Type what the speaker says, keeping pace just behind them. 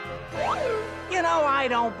You know, I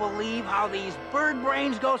don't believe how these bird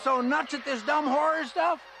brains go so nuts at this dumb horror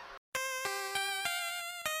stuff.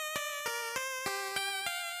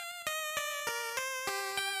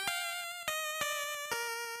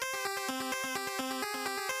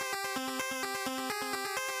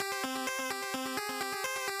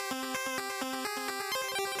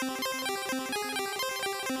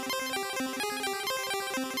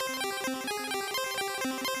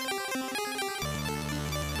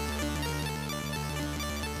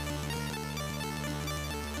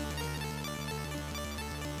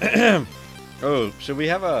 Oh, should we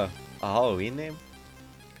have a Halloween name?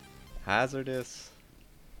 Hazardous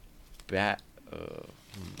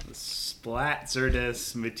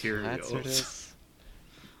Splatzardus materials. Hazardous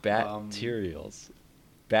Bacterials.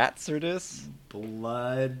 Batsardus?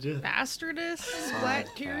 Blood. Bastardus?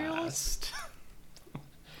 Splatterials?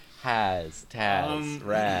 Has. Taz.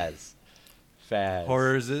 Raz. Faz.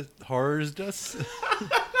 Horrors-dus?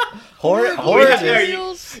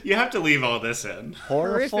 Materials? You have to leave all this in.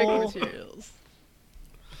 Horrific Horriful. materials.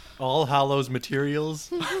 All Hallows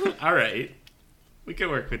materials? All right. We can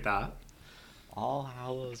work with that. All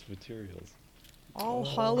Hallows materials. All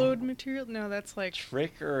hollowed material? No, that's like...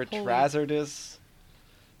 Trick or Holy- Trazardus.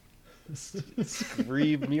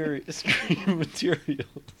 Scream materials.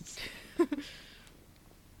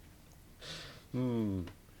 Kind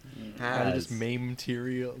of just maim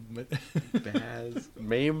material.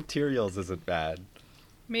 Maim materials isn't bad.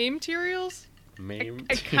 Maim materials? Maim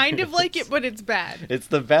I kind of like it, but it's bad. It's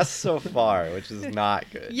the best so far, which is not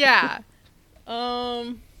good. Yeah.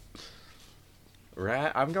 I'm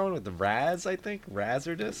going with the Raz, I think.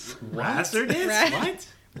 Razardus. Razardus? Rat- What?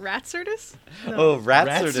 Ratsardus? Oh,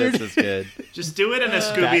 Ratsardus is good. Just do it in a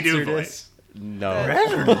Scooby-Doo Batsardus. voice. No.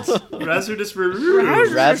 Razardus. Razardus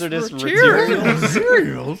materials.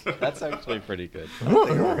 Materials? That's actually pretty good. I think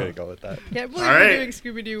we're gonna go with that. Yeah, we'll All right. be doing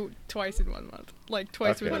Scooby-Doo twice in 1 month. Like,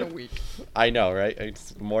 twice Okay. within a week. I know, right?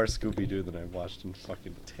 It's more Scooby-Doo than I've watched in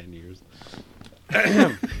fucking 10 years.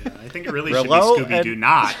 Yeah, I think it really Relo should be Scooby-Doo and-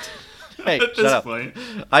 not. Hey, At shut this up. point.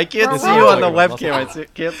 I can't This see is you on the like a webcam. I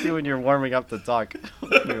can't see when you're warming up to talk.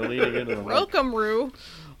 You're leaning into the mic. Welcome, Rue.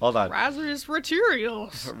 Hold on. Razardous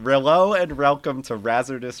materials. Hello and welcome to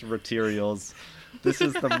Razardous Materials. This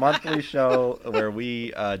is the monthly show where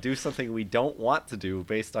we do something we don't want to do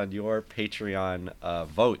based on your Patreon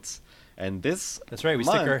votes. And this That's right, we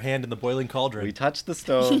month, stick our hand in the boiling cauldron. we touch the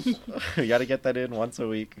stove. We got to get that in once a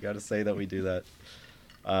week. We got to say that we do that.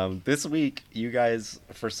 This week, you guys,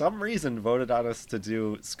 for some reason, voted on us to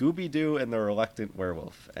do Scooby-Doo and the Reluctant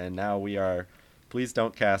Werewolf. And now we are Please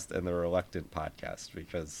Don't Cast and the Reluctant Podcast,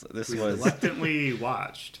 because this We was reluctantly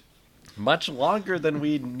watched. much longer than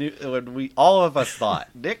we knew, when we all of us thought.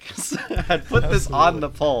 Nick had put this on the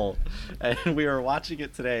poll, and we were watching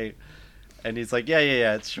it today, and he's like,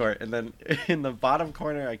 yeah, it's short. And then in the bottom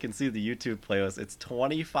corner, I can see the YouTube playlist. It's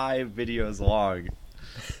 25 videos long,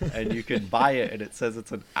 and you can buy it, and it says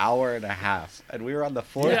it's an hour and a half. And we were on the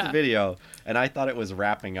fourth Yeah. video, and I thought it was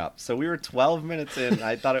wrapping up. So we were 12 minutes in, and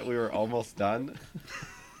I thought we were almost done.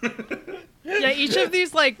 Yeah, each of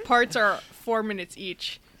these, like, parts are 4 minutes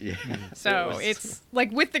each. Yeah. So It was- it's,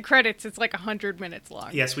 like, with the credits, it's like 100 minutes long.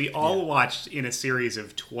 Yes, we all watched in a series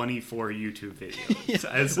of 24 YouTube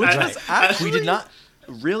videos. Which was actually, we did not.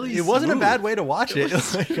 really It wasn't a smooth. bad way to watch it.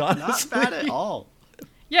 Like, Not honestly. bad at all.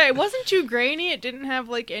 Yeah, it wasn't too grainy. It didn't have,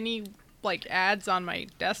 like, any, like, ads on my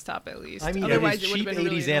desktop, at least. I mean, Otherwise, it was would cheap have been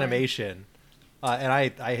really 80s annoying. animation. And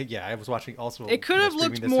I was watching also. It could have streaming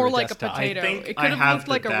looked this more through like a desktop. potato. think It I could have have looked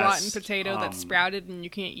the like a rotten best, potato that sprouted and you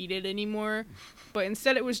can't eat it anymore. But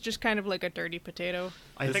instead, it was just kind of like a dirty potato.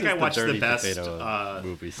 I This think is I the watched the dirty best potato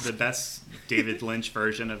movies. the best David Lynch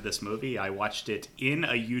version of this movie. I watched it in a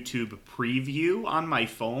YouTube preview on my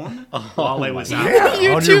phone while I was out. Yeah, on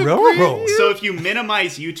your YouTube railroad. preview. So if you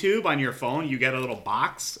minimize YouTube on your phone, you get a little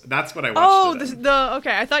box. That's what I watched. Oh, it in.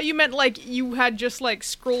 okay. I thought you meant like you had just like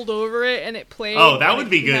scrolled over it and it played. Oh, that and would it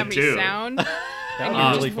be didn't have good, any too. Sound, That and would you're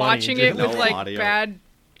be just really funny. watching it No with like audio. bad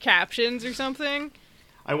captions or something.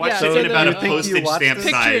 I watched Yeah, it so in about a the- You postage watched stamp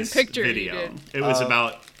this? size Picture you video. did. It was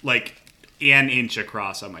about like an inch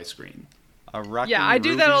across on my screen. A Rocky Yeah, I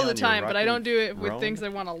do that Ruby all the on your time, but I Rocky don't do it with Roan? things I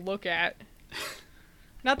want to look at.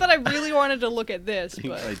 Not that I really wanted to look at this, I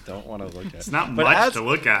but don't want to look at. It's not But much as- to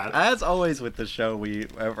look at. As always with the show, we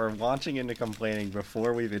are launching into complaining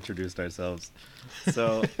before we've introduced ourselves.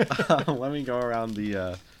 So let me go around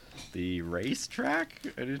the racetrack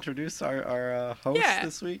and introduce our host Yeah.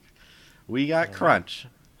 this week. We got Crunch,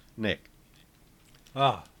 Nick.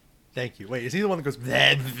 Ah, thank you. Wait, is he the one that goes?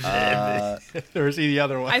 Uh, or is he the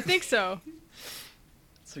other one? I think so.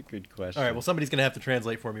 That's a good question. All right, well, somebody's gonna have to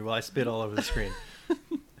translate for me while I spit all over the screen.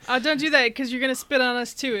 Don't do that because you're gonna spit on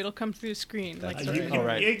us too. It'll come through the screen. That's Like, right. You, All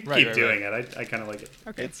right. you Right, keep right, doing it. I kind of like it.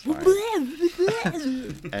 okay. It's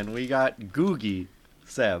fine. And we got Googie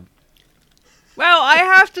Seb. Well, I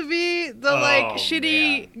have to be the like Oh,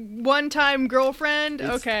 shitty one-time girlfriend.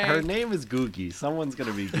 It's- Okay. Her name is Googie. Someone's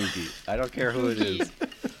gonna be Googie. I don't care who it is.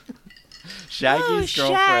 Shaggy's Oh,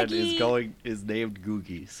 girlfriend Shaggy. is named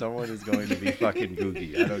Googie. Someone is going to be fucking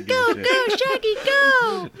Googie. I don't give a shit. Shaggy,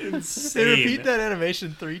 go! They Insane. repeat that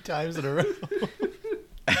animation 3 times in a row.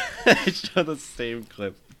 Show the same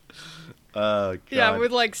clip. Oh god. Yeah,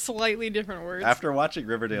 with like slightly different words. After watching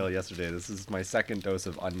Riverdale yesterday, this is my second dose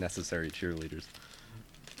of unnecessary cheerleaders.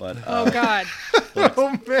 But Oh god.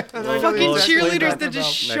 Oh man! I know Fucking exactly what you're cheerleaders talking that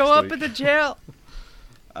just about. Next show up week. at the jail.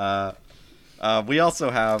 We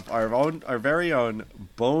also have our very own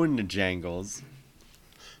Bone Jangles,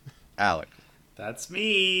 Alec. That's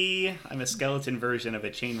me. I'm a skeleton version of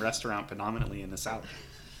a chain restaurant predominantly in the South.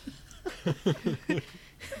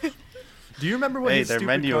 Do you remember what Hey, his their stupid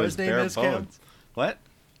menu car's is name bare is, Cam? bones. What?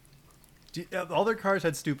 All their cars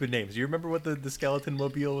had stupid names. Do you remember what the skeleton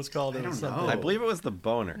mobile was called? I It was don't something- know. I believe it was the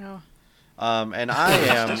Boner. No. And I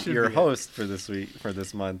am Should your be it. host for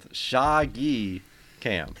this month, Shaggy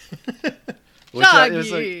Cam. Which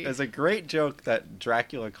Shaggy. is a great joke that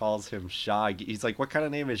Dracula calls him Shaggy. He's like, what kind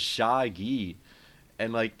of name is Shaggy?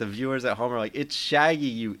 And like the viewers at home are like, it's Shaggy,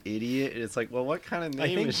 you idiot. And it's like, well, what kind of I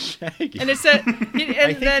name think- is Shaggy? And it said, I and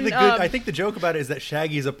think then I think the joke about it is that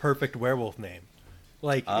Shaggy is a perfect werewolf name.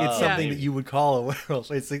 Like it's Oh. something Yeah. that you would call a werewolf.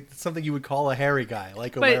 It's like something you would call a hairy guy,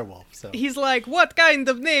 like a But werewolf. So he's like, what kind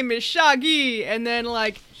of name is Shaggy? And then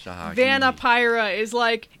like Shaggy. Vanna Pyra is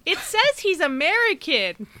like, it says he's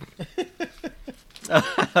American.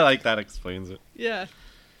 Like that explains it. Yeah.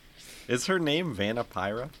 Is her name Vanna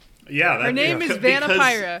Pyra? Yeah, that, Her name is because Vanna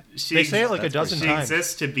Pyra. She, they say it like a That's dozen she times.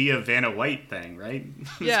 exists to be a Vanna White thing, right?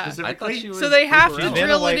 Yeah. I thought she was So they have to Uber Vanna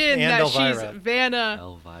drill White it in and that she's Elvira. Vanna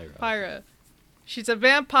Elvira. Pyra. She's a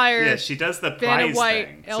vampire. Yeah, she does the Vanna prize White,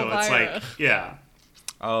 thing. So it's Elvira. like, yeah,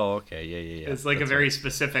 Oh, okay. Yeah. it's like a That's very right.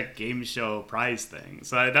 specific game show prize thing.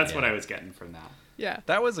 So that's what Yeah. I was getting from that. Yeah.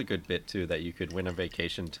 That was a good bit too. That you could win a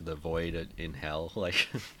vacation to the void in hell, like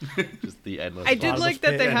just the endless. I did Bottomless like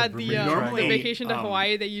that they pit had and the, Bermuda Normally, the vacation to um,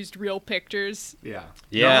 Hawaii. They used real pictures. Yeah.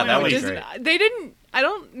 Yeah, Normally that when was you- great. They didn't. I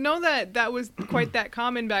don't know that was quite that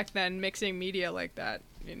common back then. Mixing media like that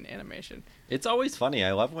in animation. It's always funny.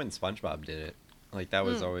 I love when SpongeBob did it. Like that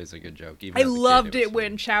was always a good joke. Even I as a kid, loved was it when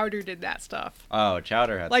funny. Chowder did that stuff. Oh,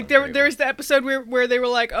 Chowder had Like some great there's the episode where they were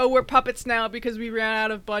like, "Oh, we're puppets now because we ran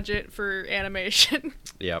out of budget for animation." ones.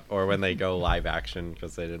 Yep. Or when they go live action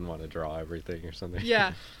because they didn't want to draw everything or something.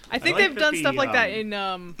 Yeah, I think like they've that done the, stuff like that in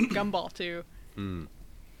Gumball too.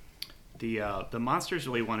 The monsters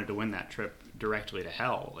really wanted to win that trip directly to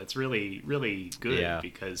hell. It's really, really good Yeah.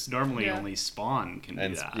 because normally Yeah. only Spawn can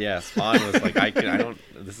And do that. yeah, Spawn was like, I don't.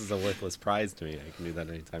 This is a worthless prize to me. I can do that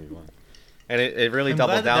anytime you want. And it really I'm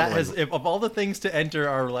doubled glad down. that when- has, of all the things to enter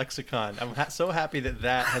our lexicon, I'm so happy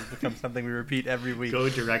that has become something we repeat every week. Go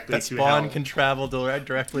directly that to Spawn hell. can travel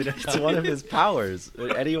directly to It's hell. one of his powers.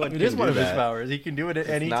 Anyone It can is one do of his that. powers. He can do it at It's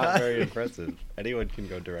any not time. very impressive. Anyone can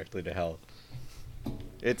go directly to hell.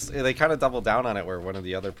 They kind of double down on it where one of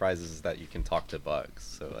the other prizes is that you can talk to bugs.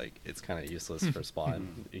 So like it's kind of useless for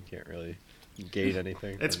Spawn. You can't really gain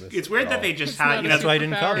anything. It's from this it's weird at that all. they just It's had not you a know That's why I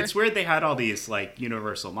didn't come. superpower. it's weird they had all these like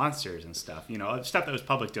universal monsters and stuff, you know, stuff that was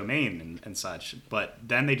public domain and such. But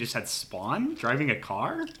then they just had Spawn driving a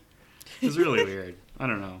car. It was really weird. I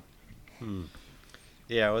don't know.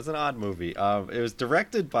 Yeah, it was an odd movie. It was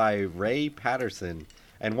directed by Ray Patterson,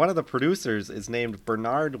 and one of the producers is named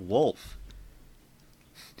Bernard Wolfe.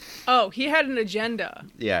 Oh, he had an agenda.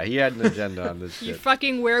 Yeah, he had an agenda on this You shit.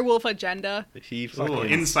 fucking werewolf agenda. He Ooh, fucking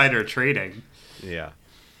insider trading. yeah.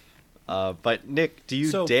 But Nick, do you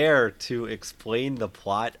So- dare to explain the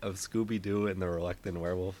plot of Scooby-Doo and the Reluctant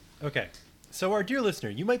Werewolf? Okay. So our dear listener,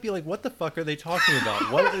 you might be like, "What the fuck are they talking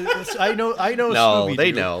about?" What is, I know. No, Scooby-Doo.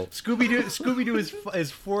 they know. Scooby-Doo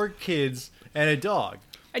is 4 kids and a dog.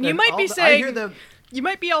 And you might be I saying, hear them. you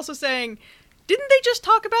might be also saying, didn't they just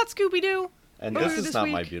talk about Scooby Doo? And Earlier this is this not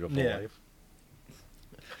my week? beautiful Yeah. life.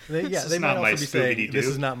 They, This is they might not my also be saying, Scooby-Doo. "This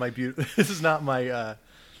is not my This is not my.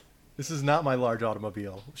 This is not my large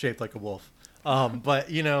automobile shaped like a wolf." But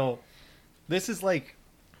you know, this is like,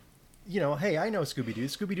 you know, hey, I know Scooby-Doo.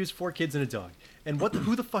 Scooby-Doo's 4 kids and a dog. And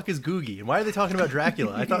who the fuck is Googie? And why are they talking about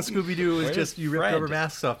Dracula? I thought Scooby-Doo was Where's just you rip Fred? rubber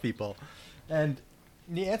masks off people. And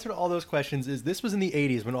the answer to all those questions is this was in the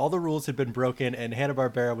 80s when all the rules had been broken and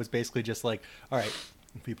Hanna-Barbera was basically just like, all right,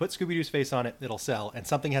 if we put Scooby-Doo's face on it, it'll sell, and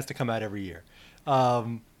something has to come out every year.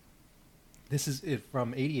 This is it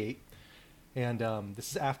from '88, and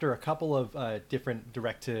this is after a couple of different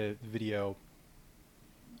direct-to-video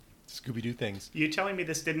Scooby-Doo things. You telling me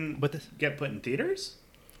this didn't get put in theaters?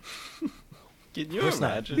 Can you Of course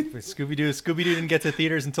imagine? not. Scooby-Doo didn't get to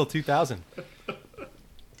theaters until 2000.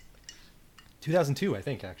 2002, I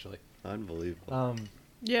think, actually. Unbelievable.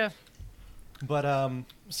 Yeah. But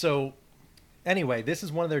so anyway, this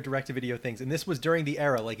is one of their direct-to-video things, and this was during the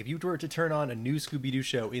era. Like, if you were to turn on a new Scooby-Doo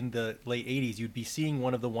show in the late '80s, you'd be seeing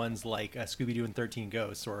one of the ones like Scooby-Doo and 13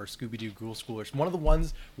 Ghosts or Scooby-Doo Ghoul School, or one of the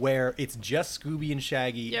ones where it's just Scooby and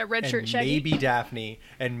Shaggy, Yeah, Red and Shirt Shaggy. maybe Daphne,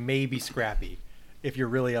 and maybe Scrappy, if you're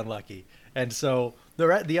really unlucky. And so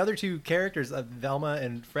the other two characters, Velma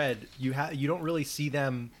and Fred, you don't really see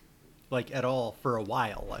them like at all for a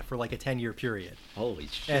while, for like a 10-year period. Holy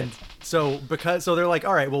shit. And so they're like,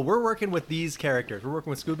 all right, well, we're working with these characters. We're working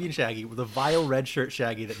with Scooby and Shaggy, with a vile red shirt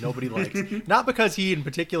Shaggy that nobody likes. Not because he in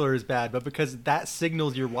particular is bad, but because that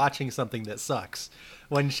signals you're watching something that sucks.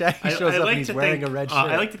 When Shaggy shows up and he's wearing a red shirt.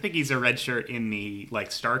 I like to think he's a red shirt in the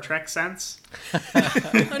like Star Trek sense.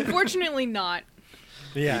 Unfortunately, not.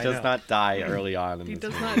 Yeah, he does not die early on in He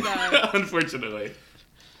this does movie. not die. Unfortunately.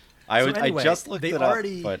 Anyway, I just looked they it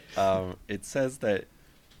already- up, but it says that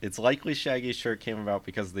it's likely Shaggy's shirt came about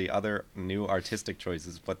because of the other new artistic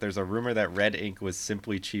choices, but there's a rumor that red ink was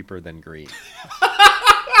simply cheaper than green.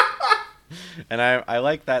 And I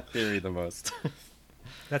like that theory the most.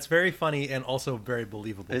 That's very funny and also very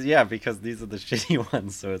believable. Yeah, because these are the shitty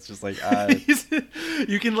ones, so it's just like...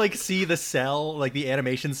 You can like see the cell, like the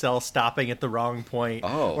animation cell stopping at the wrong point.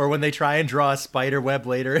 Oh. Or when they try and draw a spider web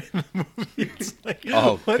later in the movie, it's like,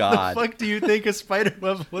 Oh, what God. the fuck do you think a spider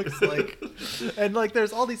web looks like? And like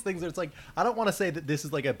there's all these things that it's like, I don't want to say that this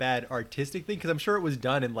is like a bad artistic thing, because I'm sure it was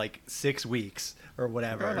done in like 6 weeks or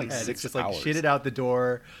whatever. Like And 6 it's just like hours. shit it out the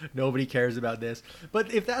door. Nobody cares about this.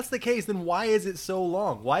 But if that's the case, then why is it so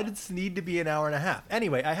long? Why does it need to be an hour and a half?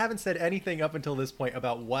 Anyway, I haven't said anything up until this point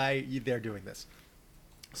about why they're doing this.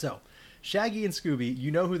 So, Shaggy and Scooby, you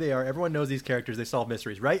know who they are. Everyone knows these characters. They solve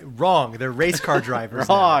mysteries, right? Wrong. They're race car drivers.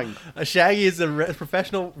 Wrong. Now. Shaggy is a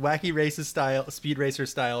professional wacky races style, speed racer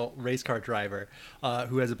style race car driver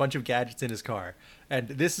who has a bunch of gadgets in his car. And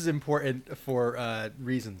this is important for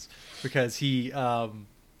reasons, because he,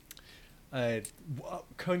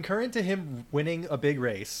 concurrent to him winning a big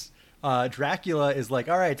race, Dracula is like,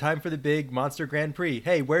 all right, time for the big monster Grand Prix.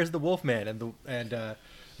 Hey, where's the Wolfman? And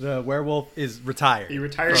the werewolf is retired. He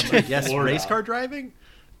retired from, from yes, Florida. race car driving.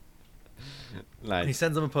 Nice. He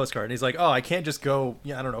sends him a postcard, and he's like, "Oh, I can't just go,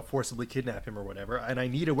 I don't know, forcibly kidnap him or whatever. And I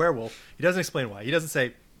need a werewolf." He doesn't explain why. He doesn't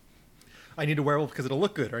say, "I need a werewolf because it'll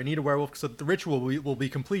look good," or "I need a werewolf so that the ritual will be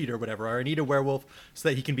complete," or whatever. Or "I need a werewolf so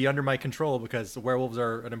that he can be under my control because the werewolves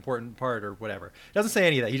are an important part," or whatever. He doesn't say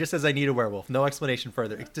any of that. He just says, "I need a werewolf." No explanation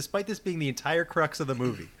further, despite this being the entire crux of the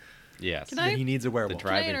movie. Yes. Can That I- he needs a werewolf. The Can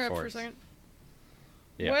I driving interrupt force. for a second?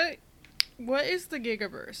 Yeah. What is the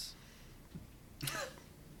Gigaverse?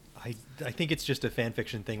 I think it's just a fan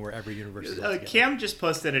fiction thing where every universe is all together. Cam just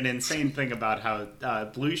posted an insane thing about how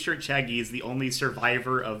Blue Shirt Shaggy is the only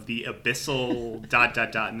survivor of the abyssal ...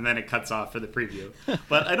 and then it cuts off for the preview.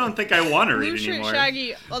 But I don't think I want to Blue read Shirt anymore.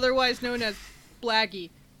 Shaggy, otherwise known as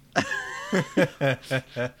Blaggy.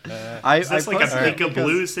 Is this like a posted- Pika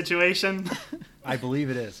Blue situation? I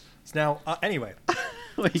believe it is. So now, anyway.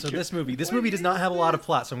 Wait, So this movie does not have a lot of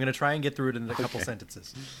plot, so I'm going to try and get through it in a couple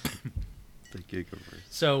sentences. the Gigaverse.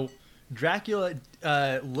 So Dracula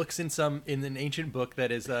looks in an ancient book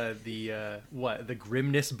that is the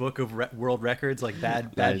Grimness Book of World Records, like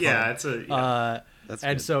bad. Yeah, it's a... Yeah. That's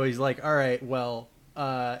and good. so he's like, all right, well,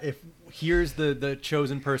 if here's the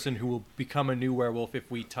chosen person who will become a new werewolf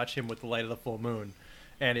if we touch him with the light of the full moon,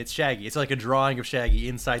 and it's Shaggy. It's like a drawing of Shaggy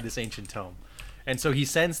inside this ancient tome. And so he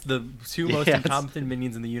sends the two most Yes. incompetent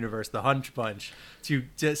minions in the universe, the Hunch Bunch, to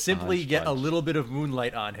simply Hunch get a Bunch. little bit of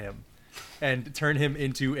moonlight on him and turn him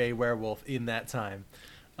into a werewolf in that time.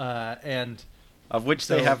 And Of which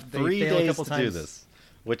So they have they 3 fail a days couple to do times. this.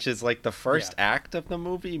 Which is like the first Yeah. act of the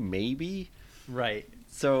movie, maybe? right.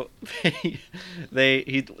 So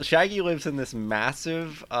Shaggy lives in this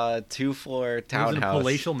massive 2-floor Lives in a townhouse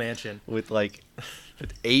palatial mansion. with like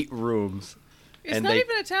 8 rooms. It's And not they-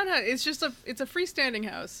 even a townhouse. It's just it's a freestanding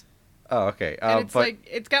house, Oh, okay. and it's but like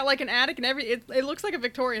it's got like an attic and it looks like a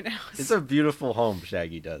Victorian house. it's a beautiful home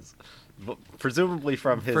Shaggy does. presumably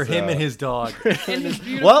from his for him and his dog. And his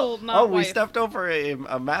beautiful well, not we wife. stepped over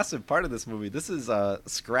a massive part of this movie. This is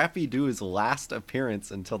Scrappy Doo's last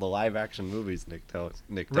appearance until the live action movies. Nick tells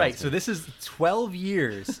Right, me. so this is 12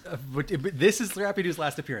 years. But this is Scrappy Doo's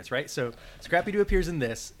last appearance, right? So Scrappy Doo appears in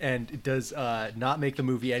this and does not make the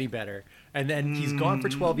movie any better. And then he's gone for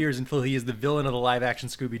 12 years until he is the villain of the live action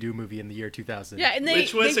Scooby Doo movie in the year 2000. Yeah, and they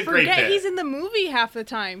Which was they a great forget bit. he's in the movie half the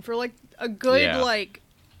time for like a good Yeah. like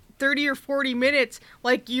 30 or 40 minutes.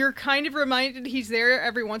 Like you're kind of reminded he's there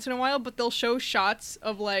every once in a while, but they'll show shots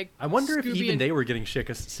of like I wonder if Scooby even and- they were getting sick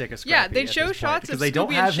of Scrappy. Yeah, they'd at show this point, shots because of they don't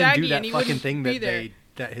Scooby and have him Shaggy do that and he fucking wouldn't thing be that there.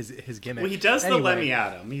 that his gimmick. Well, he does Anyway, the Lemmy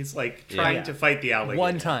Adam. He's like trying Yeah. to fight the alligator.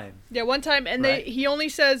 one time. Yeah, one time, and Right. he only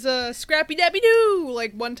says Scrappy Dabby Doo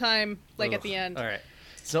like one time, like at the end. All right.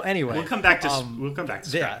 So anyway, We'll come back to yeah.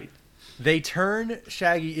 Scrappy. They turn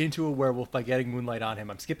Shaggy into a werewolf by getting moonlight on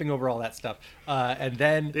him. I'm skipping over all that stuff. And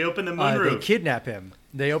then They open the they moonroof. kidnap him.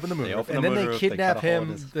 They open the moonroof. open And the then they moonroof, they kidnap cut a hole in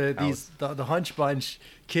him. his The Hunch Bunch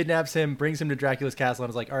kidnaps him, brings him to Dracula's castle, and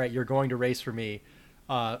is like, all right, you're going to race for me.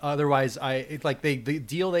 Otherwise, the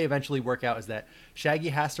deal they eventually work out is that Shaggy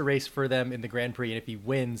has to race for them in the Grand Prix, and if he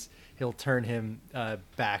wins, he'll turn him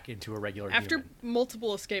back into a regular After human.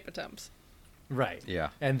 multiple escape attempts. Right.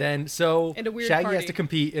 Yeah. And then so And a weird Shaggy has party. to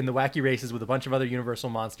compete in the wacky races with a bunch of other Universal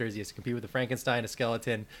monsters. He has to compete with a Frankenstein, a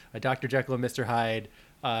skeleton, a Dr. Jekyll and Mr. Hyde,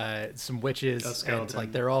 some witches, A and skeleton.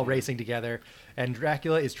 like they're all racing together. And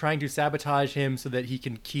Dracula is trying to sabotage him so that he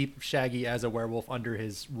can keep Shaggy as a werewolf under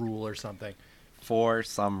his rule or something. For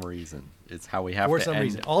some reason, it's how we have For to some end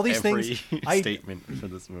reason. All these every things, I- statement for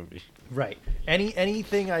this movie. Right.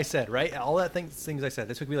 Anything I said, right? All that things I said.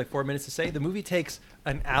 This took me like 4 minutes to say. The movie takes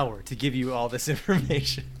an hour to give you all this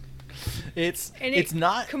information. It's And it's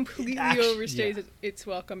not completely actu- overstays yeah. its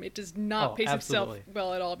welcome. It does not Oh, pace absolutely. itself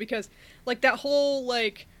well at all because, like that whole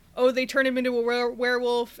like, oh, they turn him into a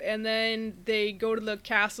werewolf and then they go to the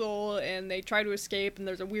castle and they try to escape and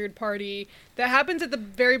there's a weird party that happens at the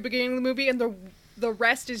very beginning of the movie and the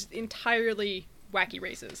rest is entirely wacky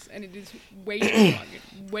races and it is way too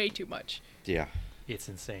long, way too much. Yeah. It's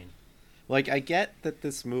insane. Like, I get that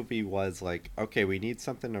this movie was like, okay, we need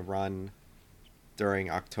something to run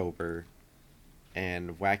during October,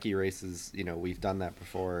 and wacky races, you know, we've done that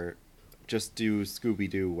before. Just do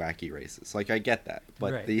Scooby-Doo wacky races. Like, I get that.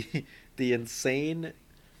 But Right. the insane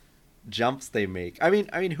jumps they make. I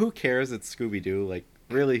mean, who cares? It's Scooby-Doo. Like,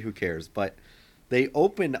 really, who cares? But they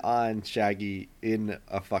open on Shaggy in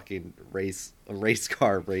a fucking race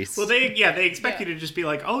car race. Well, they expect Yeah. you to just be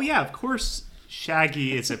like, oh yeah, of course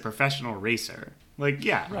Shaggy is a professional racer. Like,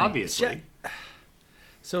 yeah, Right. obviously.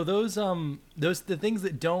 So those the things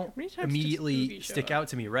that don't many times does immediately Scooby show stick up? out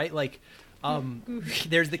to me, right? Like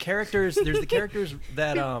there's the characters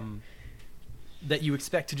that that you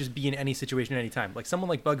expect to just be in any situation any time. Like someone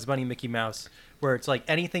like Bugs Bunny, Mickey Mouse, where it's like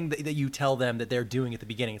anything that you tell them that they're doing at the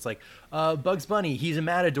beginning. It's like Bugs Bunny, he's a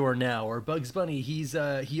matador now, or Bugs Bunny,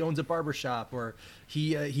 he owns a barber shop, or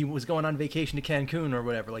he was going on vacation to Cancun or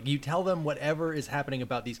whatever. Like you tell them whatever is happening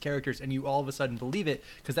about these characters, and you all of a sudden believe it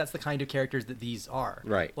because that's the kind of characters that these are.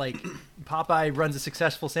 Right. Like Popeye runs a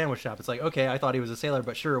successful sandwich shop. It's like, okay, I thought he was a sailor,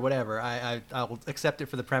 but sure, whatever. I'll accept it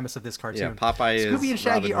for the premise of this cartoon. Yeah, Popeye is Scooby and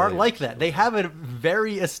Shaggy Robin aren't Williams. like that. They have a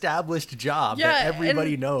very established job that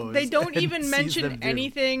everybody and knows. They don't and even sees mention them do.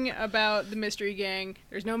 anything about the Mystery Gang.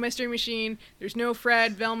 There's no Mystery Machine. There's no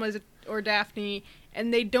Fred, Velma, or Daphne.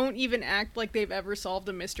 And they don't even act like they've ever solved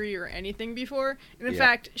a mystery or anything before. And in Yeah.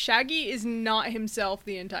 fact, Shaggy is not himself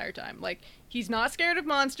the entire time. Like, he's not scared of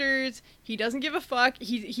monsters. He doesn't give a fuck.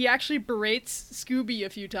 He actually berates Scooby a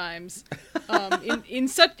few times, in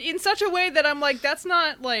such a way that I'm like, that's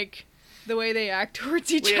not like the way they act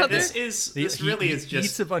towards each Well, yeah, other. this really is eats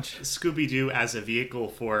just a bunch. Scooby-Doo as a vehicle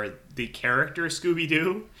for the character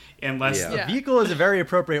Scooby-Doo, and less Yeah. Yeah. Vehicle is a very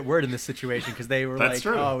appropriate word in this situation because they were That's like,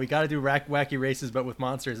 true. "Oh, we got to do wacky races, but with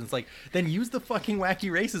monsters." And it's like, then use the fucking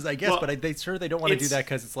wacky races, I guess. Well, but they don't want to do it's- that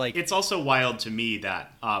because it's like, It's also wild to me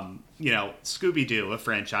that, Scooby-Doo, a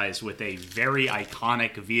franchise with a very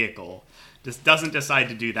iconic vehicle, just doesn't decide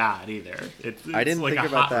to do that either. It's I didn't like think a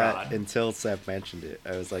about hot that rod. until Seth mentioned it.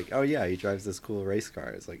 I was like, oh yeah, he drives this cool race car.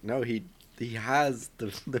 It's like, no, he has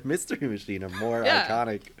the Mystery Machine, a more Yeah.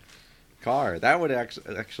 iconic car. That would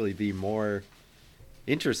actually be more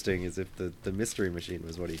interesting, as if the Mystery Machine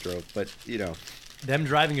was what he drove. But them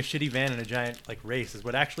driving a shitty van in a giant like race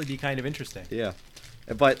would actually be kind of interesting. yeah.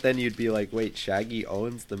 But then you'd be like, wait, Shaggy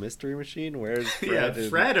owns the Mystery Machine? Where's Fred? Yeah,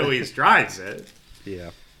 Fred always drives it. Yeah.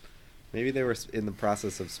 Maybe they were in the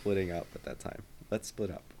process of splitting up at that time. let's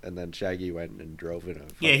split up. And then Shaggy went and drove in a.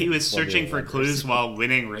 Yeah, he fucking was searching for Formula 1 clues race. while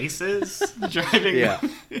winning races, driving. Yeah.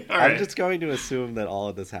 All right. I'm just going to assume that all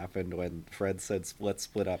of this happened when Fred said, "Let's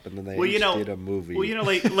split up," and then they each did a movie. Well,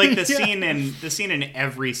 like the scene in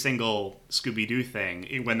every single Scooby Doo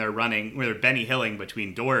thing when they're Benny Hilling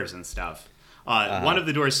between doors and stuff. One of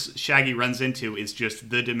the doors Shaggy runs into is just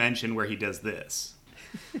the dimension where he does this,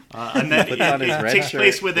 and then Puts on his it red takes shirt,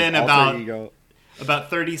 place within his alter ego. about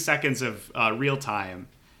 30 seconds of real time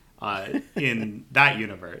in that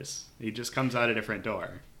universe. He just comes out a different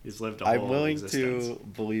door. He's lived a whole I'm willing existence. to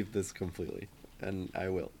believe this completely, and I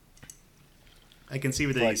will. I can see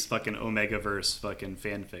where Like- these fucking Omegaverse fucking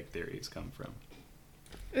fanfic theories come from.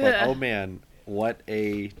 But Ugh. oh man, what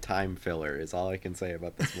a time filler is all I can say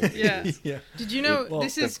about this movie. Yeah. Yeah. Did you know Well,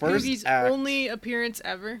 this the is first Googie's act- only appearance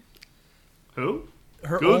ever? Who?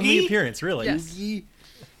 Her Googie? only appearance, really. Yes. Googie,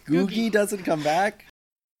 Googie. Googie doesn't come back.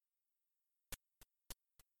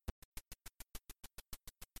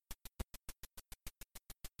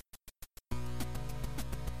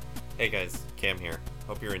 Hey guys, Cam here.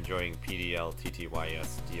 Hope you're enjoying PDL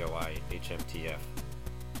TTYS DOI HMTF.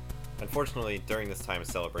 Unfortunately, during this time of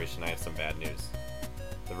celebration, I have some bad news.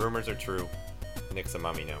 The rumors are true. Nick's a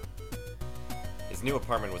mummy now. His new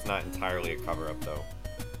apartment was not entirely a cover-up though.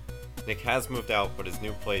 Nick has moved out, but his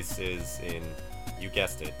new place is in, you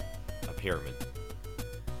guessed it, a pyramid.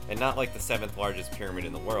 And not like the 7th largest pyramid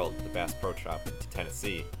in the world, the Bass Pro Shop in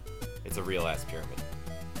Tennessee. It's a real-ass pyramid.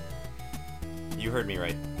 You heard me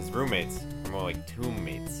right. His roommates are more like tomb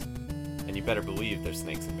mates. And you better believe they're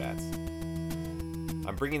snakes and bats.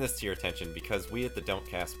 I'm bringing this to your attention because we at the Don't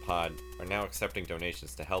Cast Pod are now accepting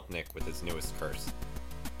donations to help Nick with his newest curse.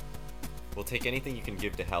 We'll take anything you can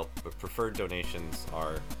give to help, but preferred donations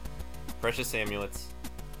are precious amulets,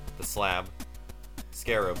 the slab,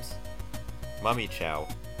 scarabs, mummy chow,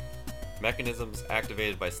 mechanisms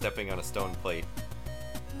activated by stepping on a stone plate,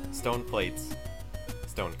 stone plates,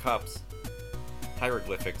 stone cups,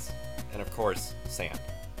 hieroglyphics, and of course, sand.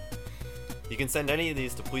 You can send any of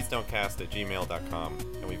these to pleasedon'tcast@gmail.com,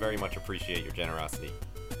 and we very much appreciate your generosity.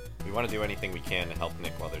 We want to do anything we can to help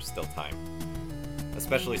Nick while there's still time.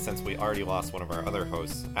 Especially since we already lost one of our other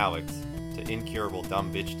hosts, Alex, to incurable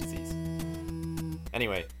dumb bitch disease.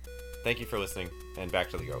 Anyway, thank you for listening, and back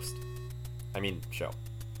to the ghost. I mean, show.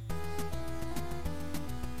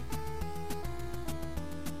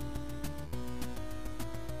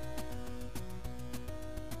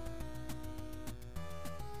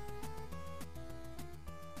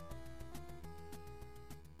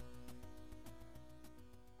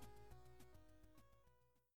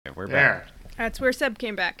 We're back. There. That's where Seb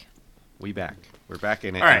came back. We back. We're back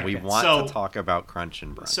in it, All right, and we okay. want So- to talk about Crunch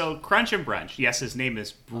and Brunch. So Crunch and Brunch. Yes, his name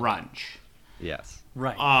is Brunch. yes.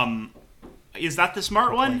 Right. Is that the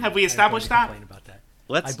smart one? Have we I'm established going to that? complain about that.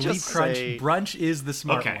 Let's I believe just Crunch say Brunch is the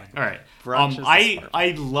smart Okay, one. all right. Brunch is the I smart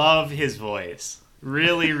I love his voice.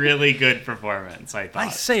 Really, really good performance. I thought. I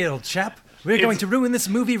say, old chap, we're It's- going to ruin this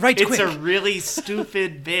movie right it's quick. a really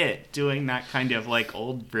stupid bit doing that kind of like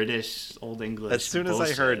old British, old English. As soon as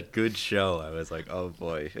bullshit. I heard "good show," I was like, "Oh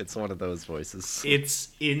boy, it's one of those voices." It's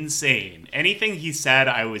insane. Anything he said,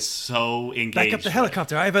 I was so engaged. Back up the with.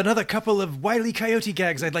 helicopter. I have another couple of Wile E. Coyote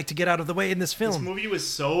gags I'd like to get out of the way in this This film. movie was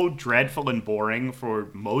so dreadful and boring for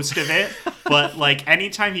most of it, but like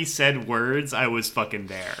anytime he said words, I was fucking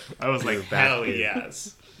there. I was like, back hell in.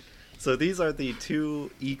 yes. So these are the two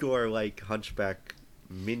Igor-like hunchback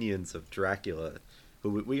minions of Dracula. Who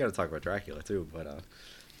we got to talk about Dracula too, but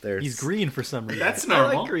there's He's green for some reason. That's I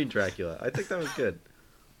normal. like Green Dracula. I think that was good.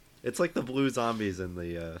 It's like the blue zombies in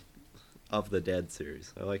the of the Dead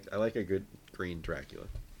series. I like a good Green Dracula.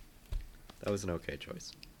 That was an okay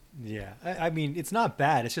choice. Yeah. I mean, it's not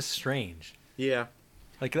bad. It's just strange. Yeah,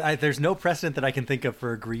 Like, there's no precedent that I can think of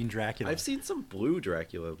for a green Dracula. I've seen some blue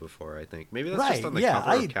Dracula before. I think maybe that's Right, just on the yeah,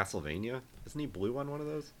 cover of Castlevania. Isn't he blue on one of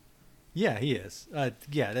those? Yeah, he is.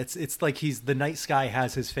 Yeah, it's like he's the night sky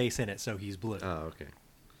has his face in it, so he's blue. Oh, okay.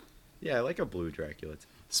 Yeah, I like a blue Dracula. Too.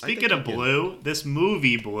 Speaking of blue, this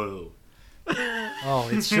movie blew. Oh,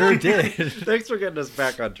 it sure did. Thanks for getting us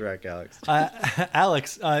back on track, Alex.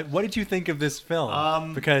 Alex, what did you think of this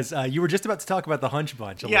film? Because you were just about to talk about the Hunch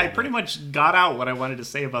Bunch. Yeah, I pretty much got out what I wanted to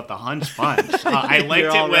say about the Hunch Bunch. I liked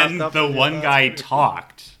You're all it when wrapped up the in your one last guy movie.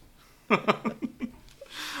 talked.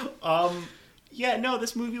 Yeah, no,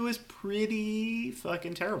 this movie was pretty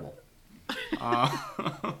fucking terrible.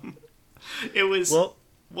 It was Well-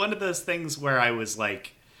 one of those things where I was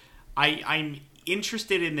like, I'm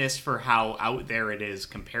interested in this for how out there it is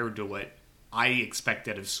compared to what I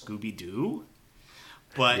expected of Scooby-Doo.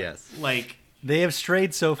 But, Yes. like, They have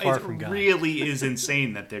strayed so far It from God. really is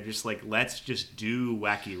insane that they're just like, let's just do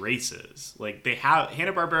wacky races. Like they have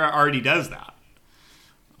Hanna-Barbera already does that.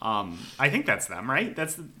 I think that's them, right?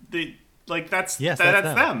 That's that's Yes, that's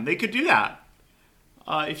that's them. They could do that.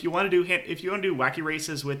 If you want to do wacky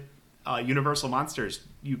races with Universal monsters,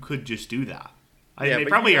 you could just do that. Yeah, They but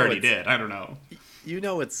probably you know already it's- did. I don't know. You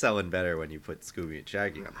know it's selling better when you put Scooby and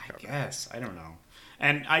Shaggy on the I cover. guess I don't know.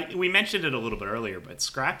 And we mentioned it a little bit earlier, but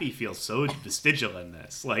Scrappy feels so vestigial in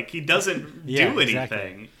this. Like he doesn't Yeah, do exactly.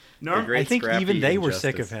 anything. The great I think Scrappy even they were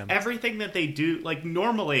sick injustice. of him. Everything that they do, like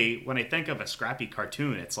normally when I think of a Scrappy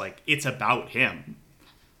cartoon, it's like it's about him.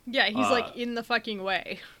 Yeah, he's like in the fucking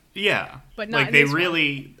way. Yeah, But not like in they this one.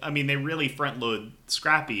 really. I mean, they really front load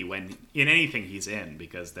Scrappy when in anything he's in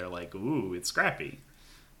because they're like, "Ooh, it's Scrappy,"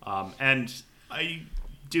 and I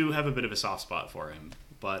do have a bit of a soft spot for him,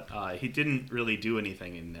 but he didn't really do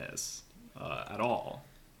anything in this at all.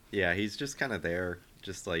 Yeah, he's just kind of there,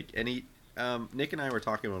 just like any. Nick and I were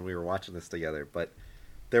talking when we were watching this together, but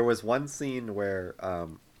there was one scene where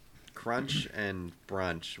Crunch and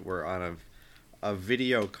Brunch were on a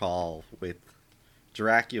video call with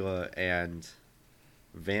Dracula and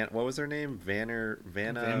what was her name? Vampira?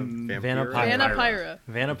 Vanapyra.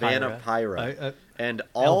 Vanapyra. And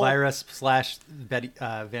all Elvira / Betty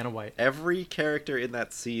Vanna White. every character in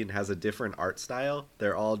that scene has a different art style.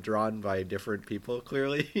 They're all drawn by different people,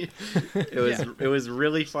 clearly. It was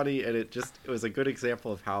really funny, and it was a good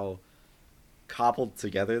example of how cobbled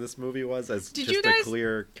together this movie was as Did just you guys a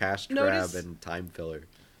clear cash notice- grab and time filler.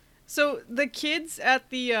 So the kids at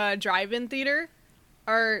the drive-in theater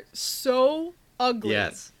are so ugly.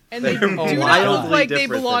 Yes. And they They're do not wildly look like they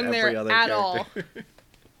different than belong every there other at all. character.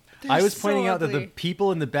 They're I was so pointing out that the ugly.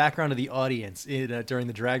 people in the background of the audience during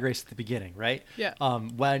the drag race at the beginning, right? Yeah.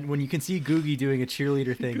 When you can see Googie doing a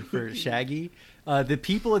cheerleader thing for Shaggy, the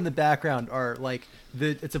people in the background are like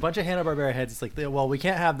it's a bunch of Hanna-Barbera heads. It's like, well, we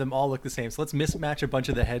can't have them all look the same, so let's mismatch a bunch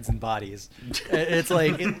of the heads and bodies. It's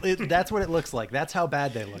like that's what it looks like. That's how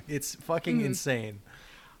bad they look. It's fucking insane.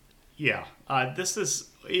 Yeah, this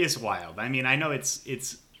is wild. I mean, I know it's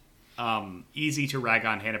easy to rag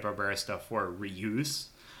on Hanna-Barbera stuff for reuse,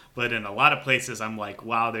 but in a lot of places, I'm like,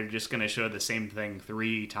 wow, they're just going to show the same thing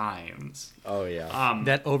 3 times. Oh, yeah.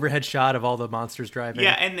 That overhead shot of all the monsters driving.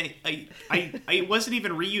 Yeah, and I wasn't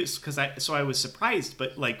even reused because I was surprised.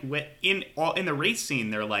 But like in the race scene,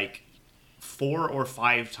 they're like 4 or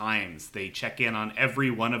 5 times they check in on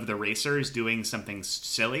every one of the racers doing something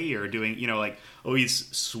silly or doing like he's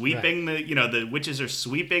sweeping the witches are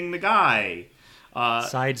sweeping the guy.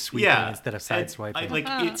 Side sweeping instead of side swiping.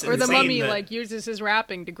 It's or the insane mummy that uses his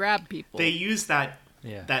wrapping to grab people. they use that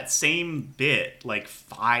Yeah. that same bit like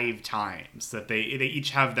 5 times. That they each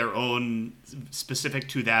have their own specific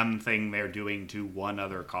to them thing they're doing to one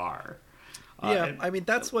other car. Yeah, I mean,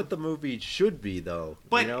 that's what the movie should be, though.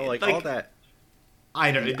 But, like like, all that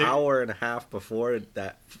I don't. the hour and a half before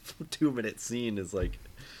that 2-minute scene is like,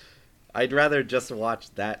 I'd rather just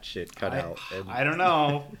watch that shit cut out. And I don't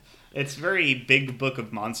know. It's very big book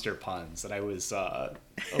of monster puns that I was a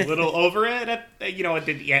little over it at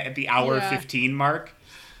the hour Yeah. 15 mark.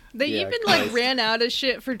 They Yeah, even Christ. ran out of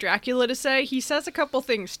shit for Dracula to say. He says a couple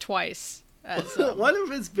things twice. As, One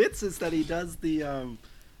of his bits is that he does the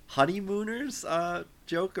honeymooners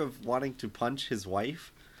joke of wanting to punch his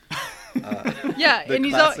wife. yeah, the and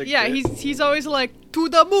classic bit. he's always like to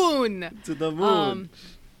the moon. To the moon.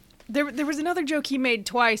 There was another joke he made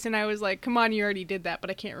twice, and I was like, "Come on, you already did that," but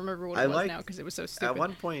I can't remember what it was now because it was so stupid. At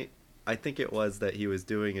one point, I think it was that he was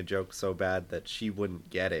doing a joke so bad that she wouldn't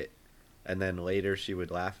get it, and then later she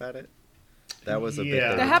would laugh at it. That was a bit Yeah.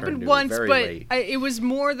 that That happened returned to once, very but late. it was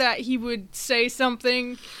more that he would say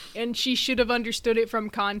something, and she should have understood it from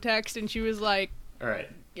context, and she was like All right.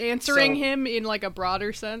 answering So- him in like a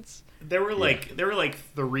broader sense. There were like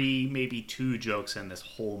 3, maybe 2 jokes in this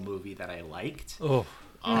whole movie that I liked. Oh,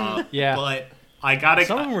 yeah. But I gotta.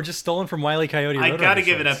 Some of them were just stolen from Wile E. Coyote. I Roadrunner gotta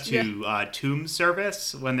give it up shorts. to Tomb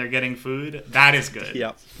Service when they're getting food. That is good.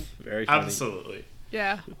 Yep, very funny. Absolutely.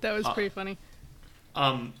 Yeah, that was pretty funny.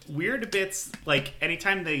 Weird bits like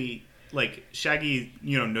anytime they like Shaggy,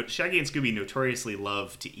 Shaggy and Scooby notoriously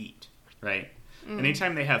love to eat, right?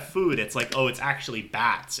 Anytime they have food, it's like, oh, it's actually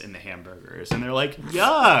bats in the hamburgers, and they're like,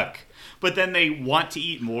 yuck. But then they want to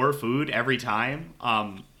eat more food every time.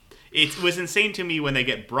 It was insane to me when they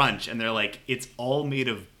get brunch and they're like, it's all made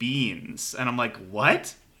of beans, and I'm like,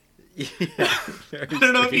 what? Yeah, I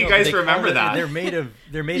don't know if you guys They remember call it- that. They're made of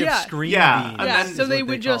Yeah. screen Yeah, beans. and Yeah, then- so is they what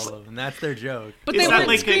would call just, them, and that's their joke. but Is they that weren't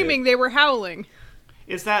like a- screaming; they were howling.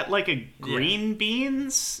 Is that like a green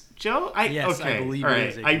beans joke? Yes, I okay. believe All it right.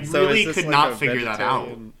 is a I green- So really is this could like not a figure that out.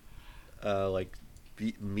 vegetarian, like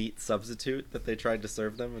meat substitute that they tried to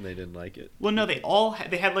serve them and they didn't like it. Well, no,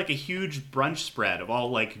 they had like a huge brunch spread of all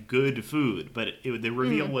like good food, but the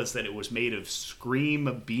reveal was that it was made of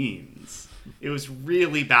scream beans. It was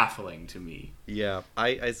really baffling to me. Yeah,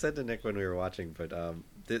 I said to Nick when we were watching, but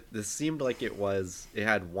this seemed like it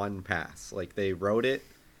had one pass. Like they wrote it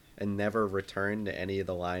and never returned to any of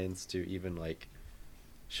the lines to even like,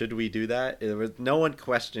 should we do that? No one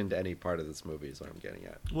questioned any part of this movie is what I'm getting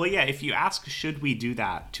at. Well, yeah, if you ask should we do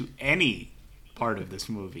that to any part of this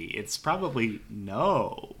movie, it's probably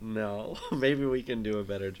no. No, maybe we can do a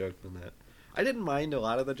better joke than that. I didn't mind a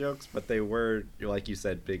lot of the jokes, but they were, like you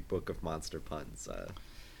said, big book of monster puns.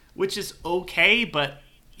 Which is okay, but,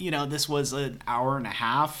 this was an hour and a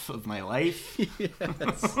half of my life.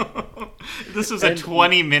 Yes. If this was a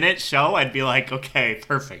 20-minute show, I'd be like, okay,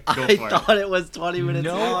 perfect, go for it. I thought it was 20 minutes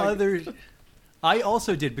long. I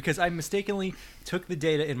also did, because I mistakenly took the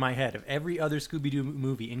data in my head of every other Scooby-Doo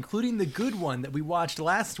movie, including the good one that we watched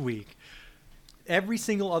last week. Every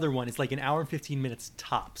single other one is like an hour and 15 minutes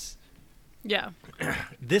tops. Yeah.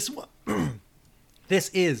 This one, this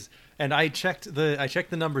is, and I checked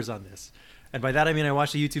the numbers on this, and by that I mean I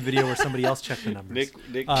watched a YouTube video where somebody else checked the numbers.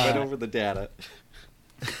 Nick went over the data.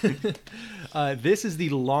 This is the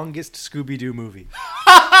longest Scooby-Doo movie.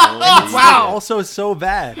 Wow. Also so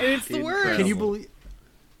bad. It's the worst. Can you believe?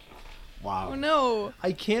 Wow. Oh no.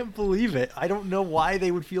 I can't believe it. I don't know why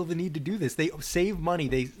they would feel the need to do this. They save money.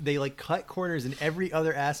 They like cut corners in every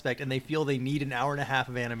other aspect, and they feel they need an hour and a half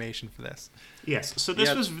of animation for this. Yes. So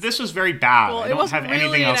this was very bad. Well, I it don't wasn't have really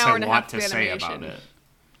anything an else hour I and a want half to of say animation. about it.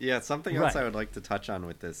 Yeah, something else Right. I would like to touch on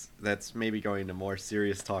with this that's maybe going to more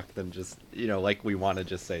serious talk than just, like we want to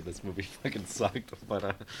just say this movie fucking sucked.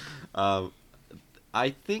 But I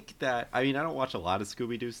think that, I don't watch a lot of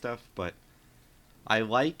Scooby-Doo stuff, but I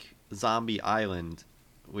like Zombie Island,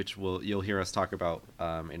 which you'll hear us talk about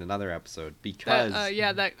in another episode, because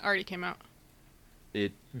That already came out.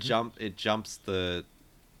 it jumps the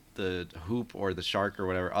hoop or the shark or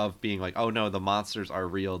whatever of being like, oh no, the monsters are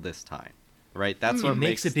real this time, right? That's what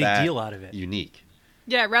Makes a big that deal out of it. unique.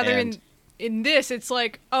 Yeah, rather And- in this, it's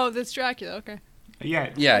like, oh, that's Dracula. Okay.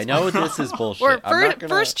 Yeah. Yeah, I know this is bullshit. Or I'm not gonna...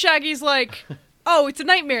 first Shaggy's like, oh, it's a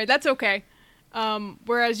nightmare. That's okay.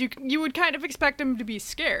 Whereas you would kind of expect him to be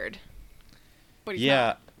scared. But he's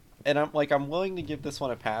Yeah, not. and I'm willing to give this one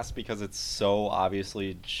a pass because it's so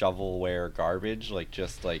obviously shovelware garbage. Like,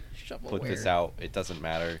 just like put this Shovelware. out. It doesn't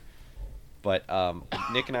matter. But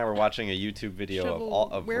Nick and I were watching a YouTube video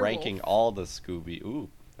of Werewolf. ranking all the Scooby. Ooh,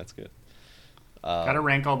 that's good. Gotta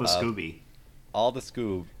rank all the Scooby. All the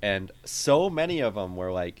Scoob, and so many of them were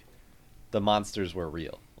like, the monsters were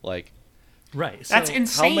real. Like, Right. That's so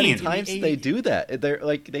insane. how many In the times do they do that? They're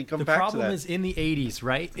like, they come The back to problem that. is in the 80s,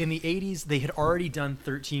 right? In the 80s, they had already done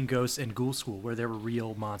 13 Ghosts and Ghoul School, where there were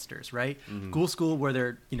real monsters, right? Mm-hmm. Ghoul School, where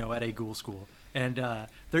they're, at a ghoul school. And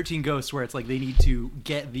 13 Ghosts, where it's like they need to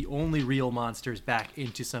get the only real monsters back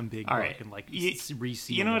into some big All book right. and like You-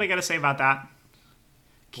 reseal You know what I them. gotta say about that?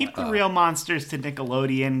 Keep the real monsters to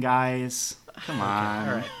Nickelodeon, guys. Come on.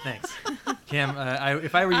 All right, thanks. Cam,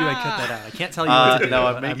 if I were you, I'd cut that out. I can't tell you what to do. no,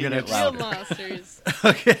 I'm but making gonna it Real louder. monsters.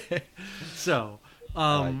 Okay. So,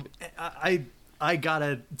 like I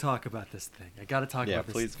gotta talk about this thing. I gotta talk Yeah, about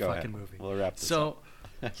this please go fucking ahead. movie. We'll wrap this so, up.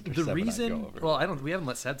 After the Seb and I reason, go over it. well, we haven't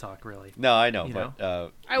let Seb talk really. No, I know, you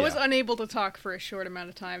but I was yeah. unable to talk for a short amount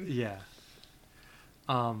of time. Yeah.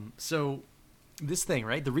 So this thing,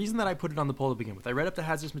 right? The reason that I put it on the poll to begin with, I read up the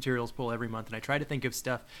hazardous materials poll every month, and I try to think of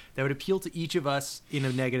stuff that would appeal to each of us in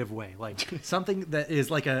a negative way, like something that is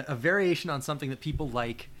like a variation on something that people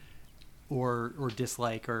like or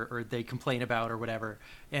dislike or they complain about or whatever.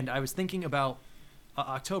 And I was thinking about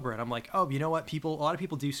October, and I'm like, oh, you know what? A lot of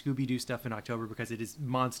people do Scooby-Doo stuff in October because it is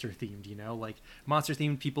monster themed, like monster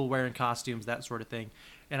themed people wearing costumes, that sort of thing.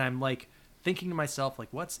 And I'm like thinking to myself, like,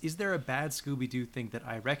 is there a bad Scooby-Doo thing that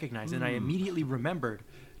I recognize? And I immediately remembered,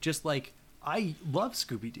 just like, I love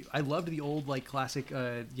Scooby-Doo. I loved the old, like, classic,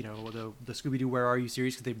 the Scooby-Doo Where Are You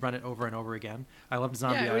series, because they've run it over and over again. I loved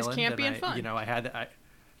Zombie Yeah, it was Island. campy and fun. I had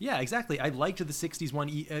yeah, exactly. I liked the 60s one,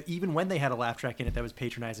 even when they had a laugh track in it that was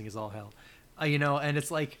patronizing as all hell. And it's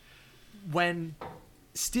like, when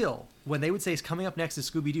they would say it's coming up next is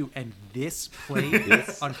Scooby-Doo, and this played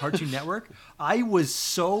on Cartoon Network, I was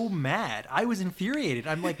so mad. I was infuriated.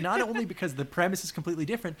 I'm like, not only because the premise is completely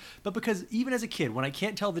different, but because even as a kid, when I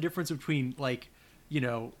can't tell the difference between, like,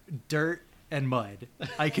 dirt and mud,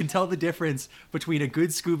 I can tell the difference between a good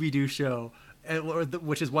Scooby-Doo show,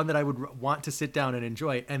 which is one that I would want to sit down and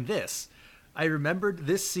enjoy, and this. I remembered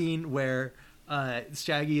this scene where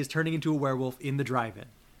Shaggy is turning into a werewolf in the drive-in.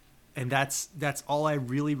 and that's all I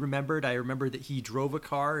really remembered. I remember that he drove a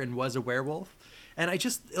car and was a werewolf. And I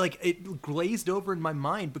just, like, it glazed over in my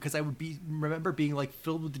mind because I would remember being, like,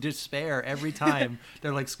 filled with despair every time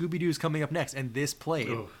they're like, Scooby-Doo's coming up next, and this played.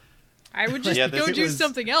 Ooh. I would just go do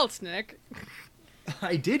something else, Nick.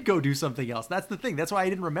 I did go do something else. That's the thing. That's why I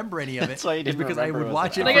didn't remember any of it. That's why you didn't because I remember would it was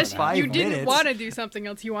watch an it I for guess 5 you minutes. didn't want to do something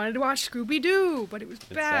else. You wanted to watch Scooby-Doo, but it was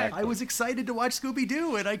bad. Exactly. I was excited to watch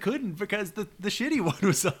Scooby-Doo, and I couldn't because the shitty one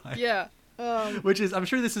was on. Yeah. Which is, I'm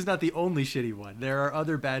sure this is not the only shitty one. There are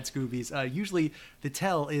other bad Scoobies. Usually, the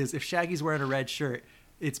tell is if Shaggy's wearing a red shirt,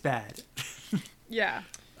 it's bad. Yeah.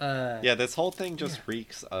 Yeah, this whole thing just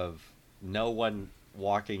reeks of no one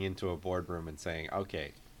walking into a boardroom and saying,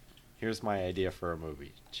 okay, here's my idea for a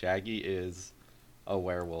movie. Shaggy is a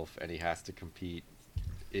werewolf, and he has to compete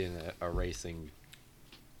in a racing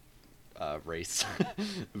race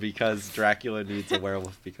because Dracula needs a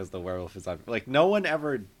werewolf because the werewolf is on. Like, no one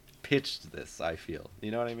ever pitched this, I feel.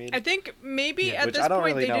 You know what I mean? I think maybe at Which this I don't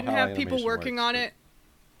point really they know didn't how have people animation working works, on but- it.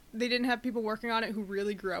 They didn't have people working on it who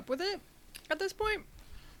really grew up with it at this point.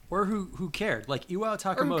 Or who cared? Like Iwao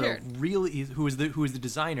Takamoto, cared? really, who is the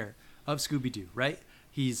designer of Scooby-Doo, right?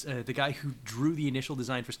 He's the guy who drew the initial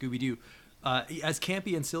design for Scooby-Doo. As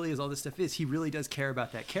campy and silly as all this stuff is, he really does care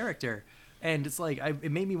about that character. And it's like,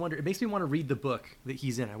 it made me wonder. It makes me want to read the book that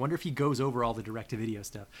he's in. I wonder if he goes over all the direct-to-video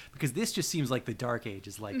stuff, because this just seems like the dark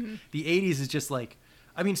ages. Like the '80s is just like,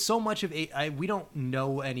 I mean, so much of we don't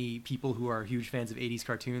know any people who are huge fans of '80s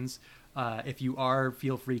cartoons. If you are,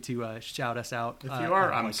 feel free to shout us out. If you are,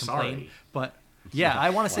 and, I'm like, complain. sorry. But yeah, I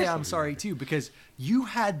want to say I'm sorry too, because you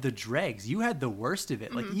had the dregs. You had the worst of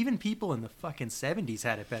it. Like even people in the fucking '70s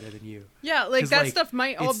had it better than you. Yeah, like 'Cause, that like, stuff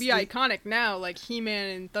might all it's be the- iconic now, like He-Man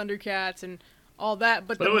and Thundercats and all that,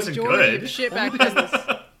 but But the it wasn't majority good. of shit back then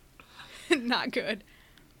was not good.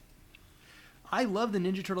 I love the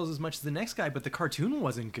Ninja Turtles as much as the next guy, but the cartoon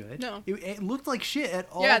wasn't good. No. It looked like shit at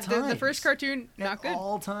all Yeah, times. the first cartoon, not at good.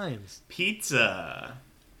 all times. Pizza.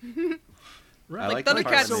 Right. I like the part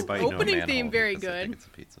Thundercats' when they bite into a opening manhole theme, very because they think good. it's a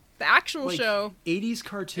pizza. The actual Like, show, 80s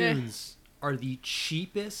cartoons are the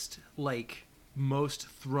cheapest, like, most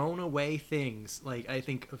thrown away things, like, I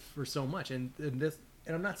think, for so much. And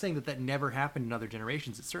I'm not saying that never happened in other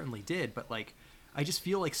generations. It certainly did, but, like, I just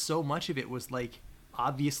feel like so much of it was, like,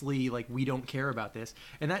 obviously, like, we don't care about this.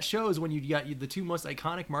 And that shows when you got the two most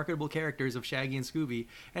iconic marketable characters of Shaggy and Scooby,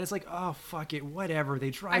 and it's like, oh, fuck it, whatever. They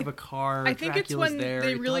drive a car. I think it's Dracula's when there,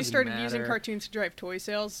 they it really doesn't started using matter. cartoons to drive toy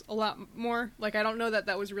sales a lot more. Like, I don't know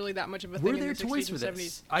that was really that much of a thing Were in there the toys 60s for and 70s.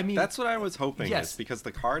 this? I mean, That's what I was hoping, Yes. is because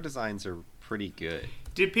the car designs are pretty good.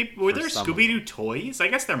 Were For there some of Scooby-Doo toys? I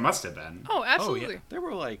guess there must have been. Oh, absolutely.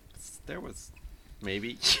 There was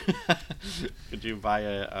maybe. Could you buy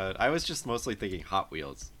I was just mostly thinking Hot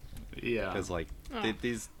Wheels. Yeah. Because like Oh.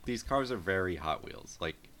 these cars are very Hot Wheels.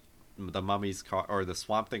 Like the Mummy's car or the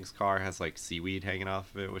Swamp Thing's car has like seaweed hanging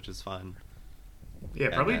off of it, which is fun. Yeah,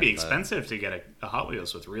 it'd probably be then the- expensive to get a Hot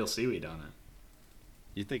Wheels with real seaweed on it.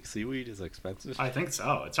 You think seaweed is expensive? I think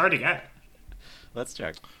so. It's hard to get. Let's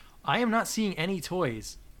check. I am not seeing any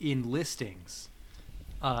toys in listings.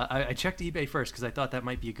 I checked eBay first because I thought that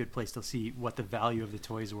might be a good place to see what the value of the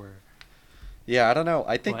toys were. Yeah, I don't know.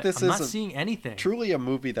 I think But this I'm not is seeing anything. truly a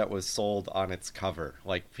movie that was sold on its cover.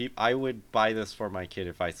 Like I would buy this for my kid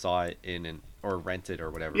if I saw it or rent it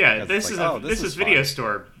or whatever. Yeah, because this it's is like, this is fun. video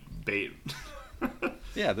store bait.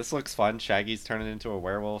 Yeah, this looks fun. Shaggy's turning into a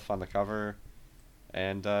werewolf on the cover,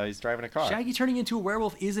 and he's driving a car. Shaggy turning into a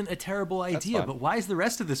werewolf isn't a terrible idea, fun. but why is the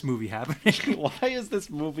rest of this movie happening? Why is this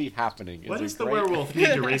movie happening? What it does the great? werewolf need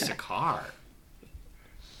to race a car?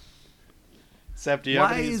 Seb, do you have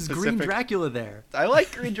Why any is specific... Green Dracula there? I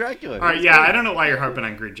like Green Dracula. All right, He's yeah, good. I don't know why you're harping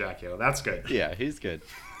on Green Dracula. That's good. Yeah, he's good.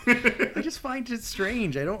 I just find it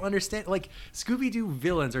strange. I don't understand. Like Scooby-Doo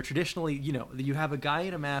villains are traditionally, you have a guy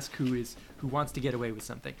in a mask who wants to get away with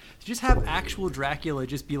something. To just have actual Dracula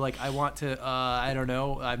just be like, I want to, I don't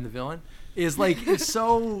know, I'm the villain, is like it's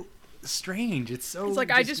so strange. It's so. It's like,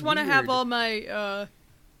 I just want to have weird. all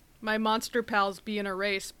my monster pals be in a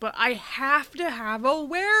race, but I have to have a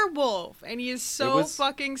werewolf, and he is so was-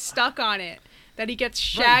 fucking stuck on it that he gets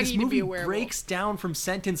Right, Shaggy this to movie be a werewolf. breaks down from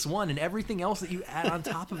sentence one, and everything else that you add on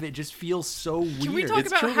top of it just feels so weird. we talk It's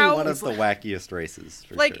about truly how one of it's the wackiest races.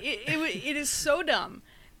 For Like sure. it is so dumb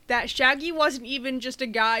that Shaggy wasn't even just a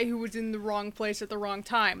guy who was in the wrong place at the wrong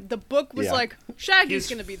time. The book was Yeah. like, Shaggy's He's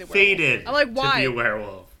gonna be the werewolf. fated I'm like, to why? be a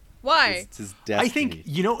werewolf. Why? It's his I destiny. think,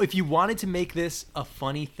 if you wanted to make this a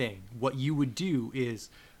funny thing, what you would do is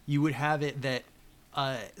you would have it that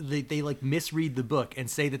they like misread the book and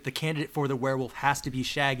say that the candidate for the werewolf has to be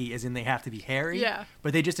Shaggy, as in they have to be Harry. Yeah.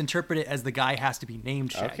 But they just interpret it as the guy has to be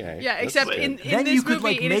named Shaggy. Okay. Yeah, That's except good. in Then this you could, movie,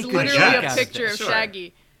 like, it is make a literally joke a out of picture it. of Sure.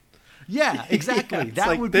 Shaggy. Yeah, exactly. It's That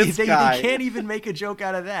like would be. this They guy. can't even make a joke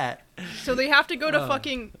out of that. So they have to go to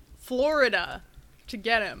fucking Florida to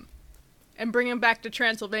get him and bring him back to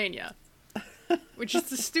Transylvania, which is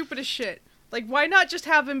the stupidest shit. Like, why not just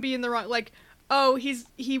have him be in the wrong? Like, oh,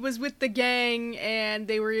 he was with the gang and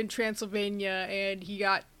they were in Transylvania and he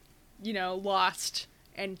got, lost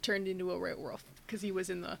and turned into a werewolf because he was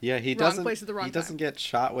in the He wrong doesn't. place at the wrong He time. doesn't get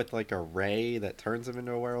shot with like a ray that turns him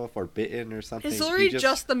into a werewolf or bitten or something. It's He literally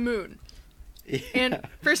just the moon. Yeah. And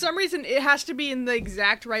for some reason, it has to be in the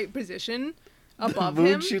exact right position above the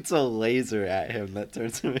moon him. shoots a laser at him that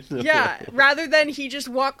turns him into a Yeah, werewolf. rather than he just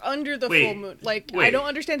walk under the Wait, full moon. Like, I wait. don't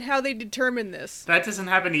understand how they determine this. That doesn't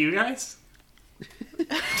happen to you guys?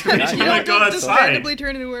 Not You yet. wanna go just outside. randomly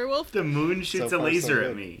turn into a werewolf? The moon shoots So a far, so laser at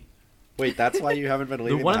good. me. Wait, that's why you haven't been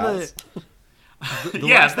leaving one the of house? The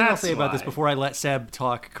Yeah, last thing I'll that's say about this why. before I let Seb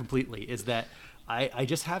talk completely is that I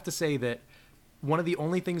just have to say that one of the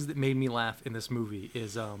only things that made me laugh in this movie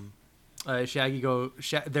is Shaggy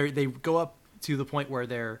they go up to the point where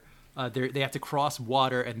they have to cross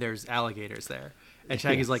water and there's alligators there, and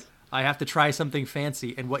Shaggy's Yes. like, I have to try something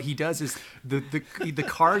fancy, and what he does is the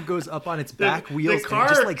car goes up on its back wheels and it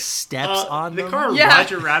just like steps on the them. car Yeah.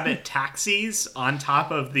 Roger Rabbit taxis on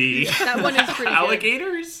top of the That one is pretty good.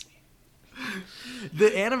 alligators.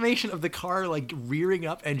 The animation of the car like rearing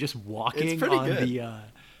up and just walking pretty on good.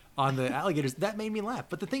 on the alligators, that made me laugh.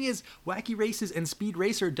 But the thing is, Wacky Races and Speed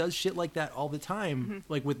Racer does shit like that all the time,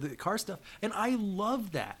 like with the car stuff, and I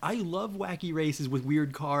love that. I love Wacky Races with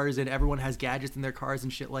weird cars and everyone has gadgets in their cars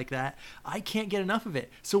and shit like that. I can't get enough of it.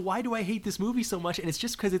 So why do I hate this movie so much? And it's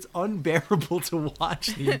just because it's unbearable to watch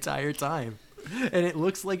the entire time. And it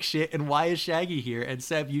looks like shit, and why is Shaggy here? And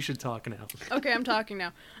Seb, you should talk now. Okay, I'm talking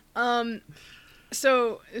now.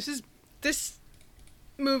 So this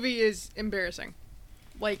movie is embarrassing.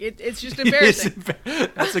 Like, it's just embarrassing.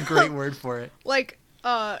 That's a great word for it. Like,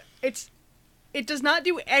 it does not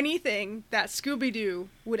do anything that Scooby-Doo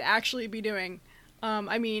would actually be doing.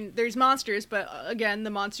 I mean, there's monsters, but again,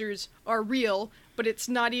 the monsters are real, but it's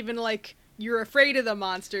not even like you're afraid of the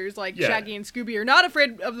monsters. Like, Yeah. Shaggy and Scooby are not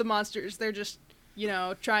afraid of the monsters. They're just,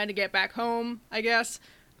 trying to get back home, I guess.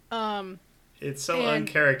 It's so And-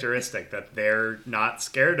 uncharacteristic that they're not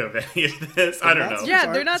scared of any of this. I don't know. monsters Yeah,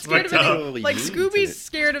 aren't they're not scared of fucked up. anything. Like, Immune to Scooby's it.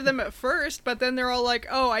 scared of them at first, but then they're all like,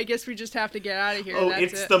 oh, I guess we just have to get out of here. Oh, That's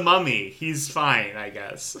it's it. the mummy. He's fine, I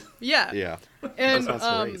guess. Yeah. Yeah. And, That's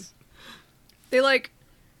the race. they like,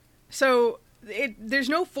 so there's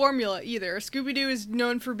no formula either. Scooby-Doo is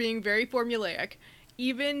known for being very formulaic.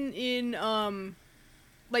 Even in,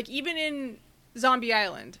 even in Zombie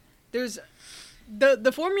Island, there's,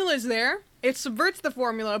 the formula is there. It subverts the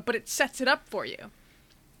formula, but it sets it up for you.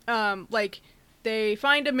 Like, they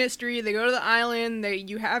find a mystery, they go to the island,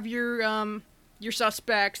 you have your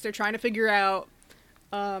suspects, they're trying to figure out,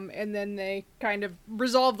 and then they kind of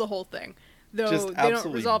resolve the whole thing. Though Just they don't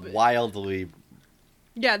absolutely resolve it. wildly.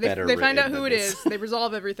 Yeah, better they find out written who it than is, this. they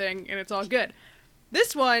resolve everything, and it's all good.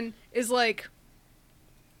 This one is like,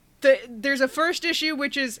 there's a first issue,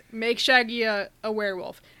 which is make Shaggy a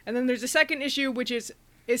werewolf. And then there's a second issue, which is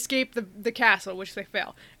escape the castle, which they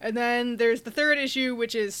fail. And then there's the third issue,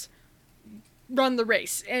 which is run the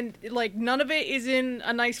race. And, like, none of it is in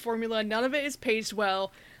a nice formula. None of it is paced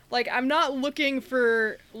well. Like, I'm not looking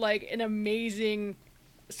for, like, an amazing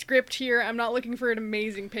script here. I'm not looking for an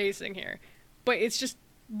amazing pacing here. But it's just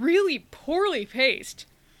really poorly paced.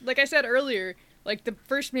 Like I said earlier, like, the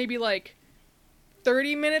first maybe, like,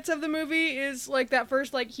 30 minutes of the movie is, like, that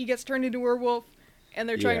first, like, he gets turned into a werewolf, and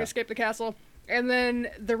they're trying Yeah. to escape the castle. And then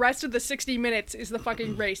the rest of the 60 minutes is the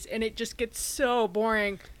fucking race, and it just gets so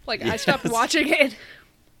boring. Like, I stopped Yes. watching it.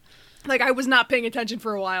 Like, I was not paying attention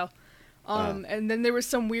for a while. And then there was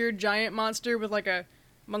some weird giant monster with, like, a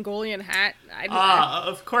Mongolian hat.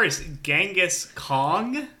 Of course, Genghis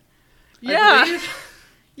Kong. I yeah. believe.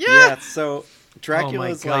 Yeah. So Oh my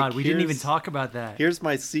Dracula's god, like, we didn't even "Here's- talk about that. Here's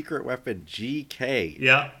my secret weapon, GK.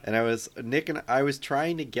 Yeah. And I was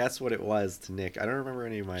trying to guess what it was to Nick. I don't remember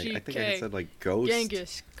any of my. I think I GK. had said like ghost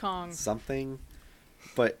Genghis Kong. something.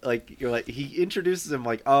 But like you're like he introduces him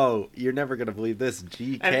like, oh, you're never gonna believe this,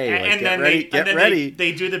 GK. Like, get ready, get ready.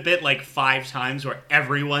 They do the bit like 5 times where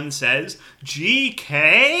everyone says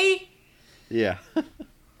GK. Yeah.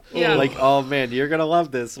 Yeah. Like, oh man, you're gonna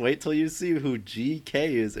love this. Wait till you see who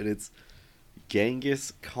GK is, and it's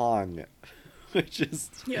Genghis Kong, which is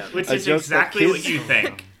Yeah. Which a is joke that exactly what kids- you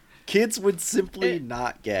think. kids would simply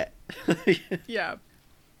not get. Yeah.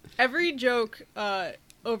 Every joke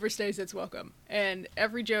overstays its welcome, and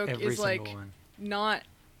every joke Every is like single one. not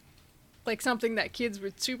like something that kids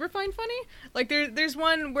would super find funny. Like there's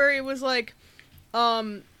one where it was like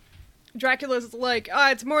Dracula's like,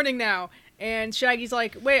 it's morning now, and Shaggy's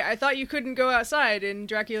like, wait, I thought you couldn't go outside, and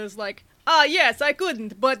Dracula's like, yes, I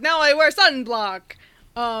couldn't, but now I wear sunblock.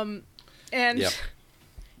 And Yep.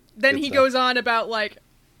 then Good he stuff. goes on about like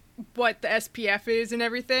what the SPF is and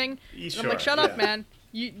everything. And I'm like, shut up, man.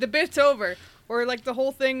 The bit's over. Or like the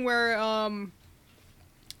whole thing where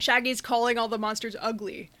Shaggy's calling all the monsters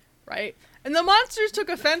ugly, right? And the monsters took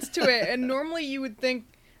offense to it, and normally you would think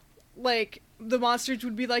like the monsters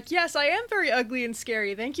would be like, yes, I am very ugly and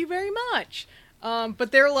scary, thank you very much.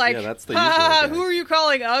 But they're like, Yeah, that's the ha ha, usual who gag. are you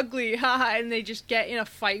calling ugly? Ha ha, and they just get in a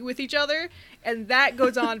fight with each other, and that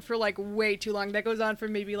goes on for like way too long. That goes on for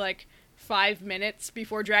maybe like 5 minutes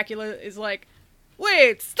before Dracula is like,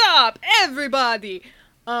 wait, stop, everybody.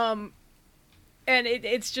 And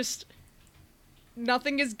it's just,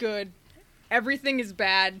 nothing is good, everything is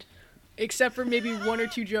bad, except for maybe one or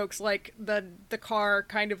two jokes, like the car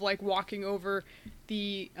kind of like walking over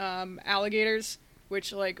the alligators,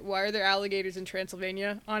 which like, why are there alligators in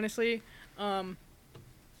Transylvania, honestly? And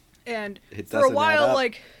It for a doesn't add while, up.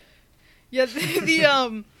 like, yeah,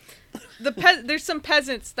 there's some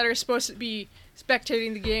peasants that are supposed to be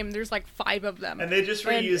spectating the game. There's like 5 of them, And they just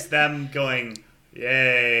reused them going,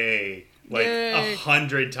 yay, like Yay.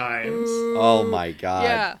 100 times. Oh my god.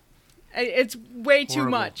 yeah, it's way too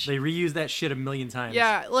Horrible. much. They reused that shit a million times.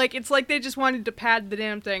 Yeah, like it's like they just wanted to pad the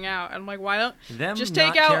damn thing out. I'm like, why don't Them just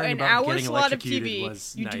not take out caring an about hour getting slot of electrocuted TV?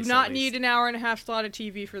 was You do nice, not at need least. an hour and a half slot of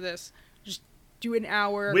TV for this. Just do an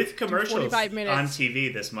hour With do commercials 45 minutes. on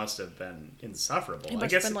TV, this must have been insufferable. It I must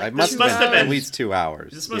guess have been, like, It must Two have must been have at been least 2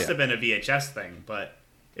 hours. this must Yeah. have been a VHS thing, but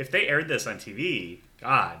if they aired this on TV,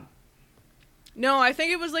 God. No, I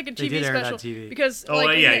think it was like a They TV did air it on special TV. because Oh,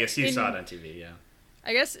 like, yeah, in I guess you in- saw it on TV, yeah.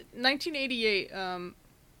 I guess 1988,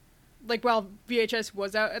 like while VHS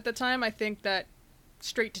was out at the time, I think that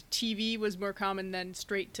straight to TV was more common than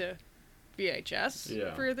straight to VHS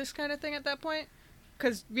Yeah. for this kind of thing at that point,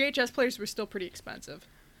 because VHS players were still pretty expensive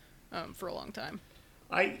for a long time.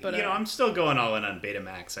 But, I'm still going all in on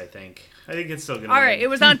Betamax, I think. I think it's still going to All win. right, it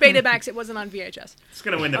was on Betamax, it wasn't on VHS. It's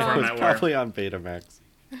going to win the It was format war. probably on Betamax.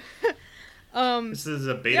 This is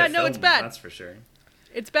a beta Yeah, no, film, it's bad. that's for sure.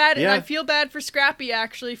 It's bad, and Yeah. I feel bad for Scrappy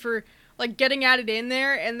actually for like getting at it in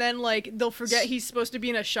there, and then like they'll forget he's supposed to be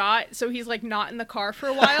in a shot, so he's like not in the car for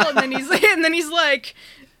a while, and then he's like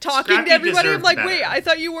talking Scrappy to everybody. I'm deserved like, better. wait, I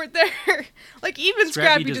thought you weren't there. Like even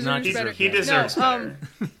Scrappy Scrappy does not deserves better. deserve He better. deserves No,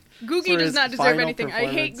 better. Googie For does his not deserve final anything. I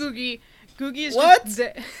hate performance. Googie. Googie is What? just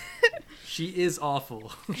She is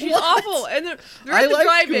awful. she's What? awful, and they're I at the like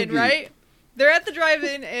drive-in, Googie. right? They're at the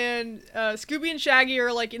drive-in, and Scooby and Shaggy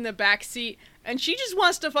are like in the back seat, and she just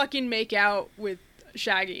wants to fucking make out with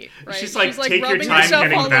Shaggy, right? She's like, "Take your rubbing time herself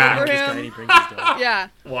getting all back." over Just him. trying to bring his dog. Yeah,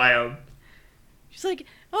 Wild. she's like,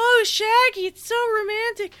 "Oh, Shaggy, it's so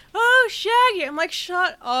romantic. Oh, Shaggy." I'm like,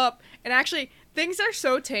 "Shut up." And actually, things are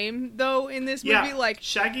so tame though in this movie. Yeah, Like,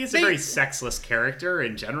 Shaggy is they- a very sexless character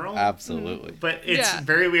in general. Absolutely. But it's Yeah.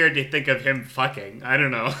 very weird to think of him fucking. I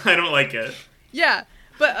don't know. I don't like it. yeah,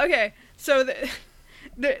 but okay, so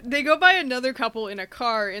they go by another couple in a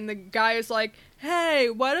car, and the guy is like, "Hey,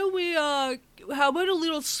 why don't we how about a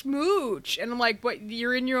little smooch?" And I'm like, "What?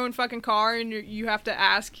 You're in your own fucking car, and you have to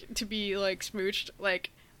ask to be like smooched,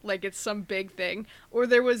 like it's some big thing." Or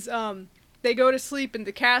there was they go to sleep in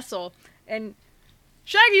the castle, and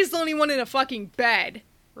Shaggy's the only one in a fucking bed,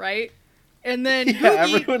 right? And then Yeah, Googie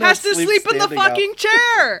everyone has else to sleep in the standing up. fucking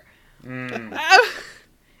chair.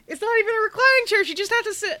 It's not even a reclining chair. She just had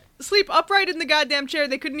to sleep upright in the goddamn chair.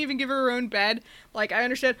 They couldn't even give her her own bed. Like, I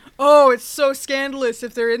understand, oh, it's so scandalous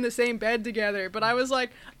if they're in the same bed together. But I was like,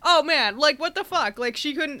 oh, man, like, what the fuck? Like,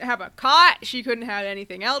 she couldn't have a cot. She couldn't have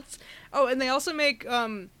anything else. Oh, and they also make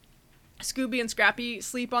Scooby and Scrappy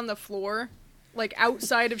sleep on the floor, like,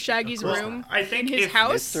 outside of Shaggy's room I think in his if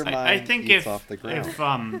house. Mr. I Mime think eats if off the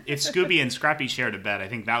ground. if Scooby and Scrappy shared a bed, I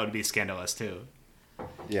think that would be scandalous too.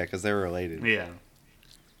 Yeah, because they're related. Yeah.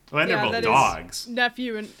 Well, and Yeah, they're that both is dogs.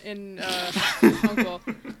 nephew and uncle.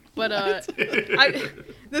 But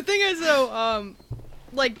the thing is though,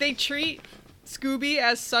 like they treat Scooby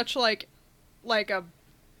as such like a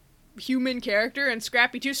human character, and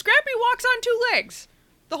Scrappy too. Scrappy walks on 2 legs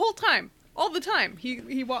the whole time, all the time.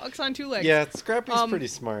 He walks on 2 legs. Yeah, Scrappy's Um, pretty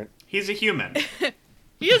smart. He's a human.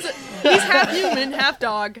 He's half human, half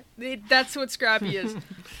dog. That's what Scrappy is.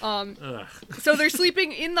 Ugh. So they're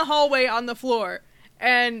sleeping in the hallway on the floor,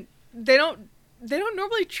 and they don't they don't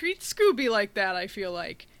normally treat Scooby like that, I feel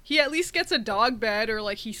like. He at least gets a dog bed, or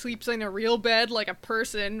like he sleeps in a real bed like a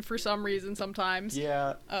person for some reason sometimes.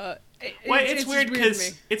 Yeah. It's weird just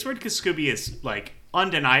to me. because Scooby is like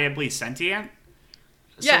undeniably sentient.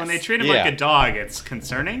 So Yes. when they treat him Yeah. like a dog, it's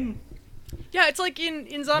concerning. Yeah, it's like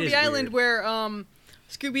in Zombie is Island weird. where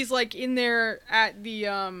Scooby's like in there at the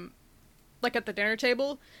like at the dinner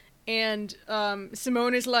table, and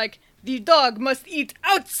Simone is like, the dog must eat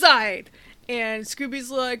outside, and Scooby's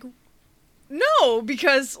like, no,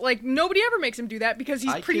 because like nobody ever makes him do that because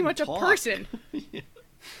he's I pretty can much talk. a person.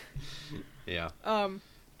 Yeah. Um,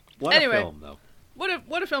 What anyway. a film, though.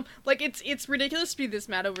 what a film! Like it's ridiculous to be this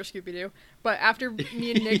mad over Scooby Doo, but after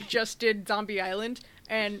me and Nick just did Zombie Island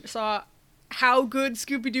and saw how good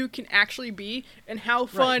Scooby Doo can actually be and how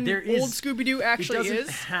fun there is- old Scooby Doo actually it doesn't is,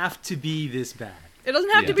 have to be this bad. it doesn't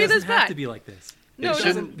have Yeah. to It be doesn't this have bad. to be like this. No, It it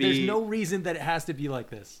shouldn't doesn't. be. There's no reason that it has to be like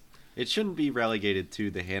this. It shouldn't be relegated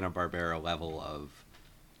to the Hanna-Barbera level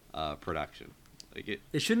of production. Like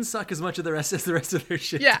It shouldn't suck as much of the rest as the rest of their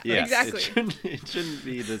shit. Yeah, yes, exactly. It shouldn't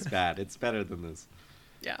be this bad. It's better than this.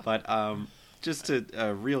 Yeah. But just to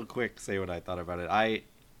real quick say what I thought about it.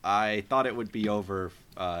 I thought it would be over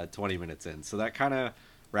 20 minutes in, so that kind of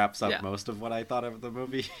wraps up Yeah. most of what I thought of the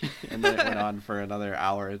movie, and then it went on for another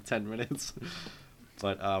hour and 10 minutes.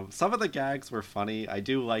 But some of the gags were funny. I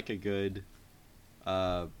do like a good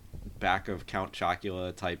back of Count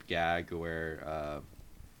Chocula type gag where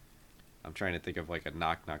I'm trying to think of like a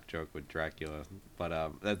knock knock joke with Dracula,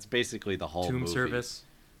 but that's basically the whole Tomb movie. service.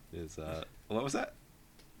 Is what was that?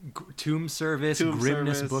 Tomb service, Tomb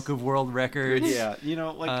Grimness service. Book of World Records. Yeah, you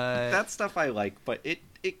know, like that stuff I like, but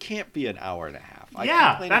it can't be an hour and a half. I Yeah,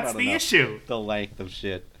 complain that's about the enough issue. The length of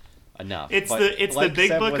shit enough. It's But the like big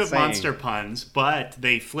Seb book was of saying- monster puns, but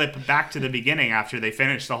they flip back to the beginning after they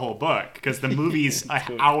finish the whole book because the movie's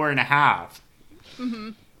an hour and a half.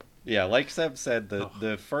 Yeah, like Seb said,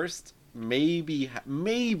 the first maybe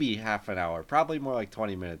half an hour, probably more like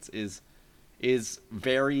 20 minutes is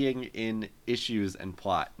varying in issues and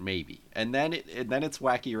plot, maybe, and then it's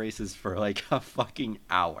wacky races for like a fucking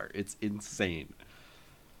hour. It's insane.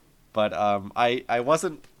 But I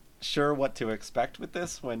wasn't sure what to expect with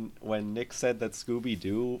this. When Nick said that Scooby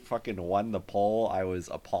Doo fucking won the poll, I was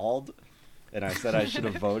appalled, and I said I should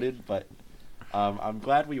have voted. But I'm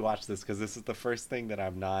glad we watched this because this is the first thing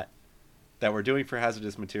that we're doing for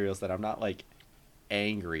Hazardous Materials that I'm not like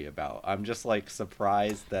angry about. I'm just like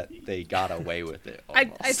surprised that they got away with it. I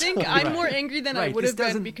almost. think I'm more angry than I Right, would this have been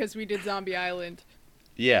doesn't- because we did Zombie Island.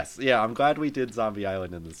 Yes, yeah, I'm glad we did Zombie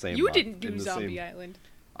Island in the same. You month, didn't in do the Zombie same- Island.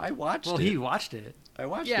 I watched Well, it. he watched it. I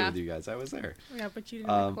watched Yeah. it with you guys. I was there. Yeah, but you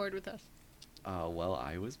didn't record with us. Well,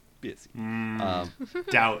 I was busy.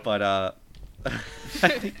 Doubt. But I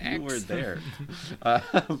think you were there.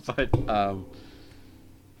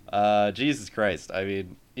 Jesus Christ! I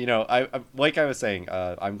mean, you know, I like I was saying,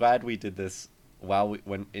 I'm glad we did this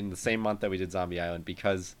when in the same month that we did Zombie Island,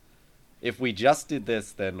 because if we just did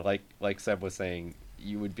this, then like Seb was saying,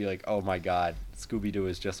 you would be like, oh my god, Scooby Doo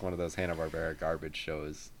is just one of those Hanna-Barbera garbage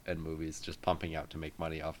shows and movies just pumping out to make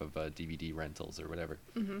money off of DVD rentals or whatever,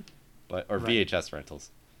 or VHS rentals.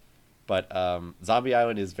 But Zombie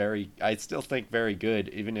Island is I still think very good,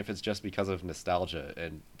 even if it's just because of nostalgia.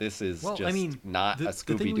 And this is Well, just I mean, not the a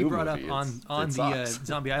thing Scooby we Doo brought movie. up on It the sucks.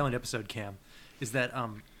 Zombie Island episode, Cam, is that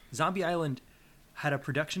Zombie Island had a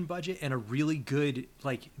production budget and a really good,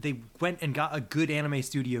 like, they went and got a good anime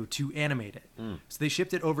studio to animate it. So they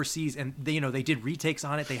shipped it overseas, and they did retakes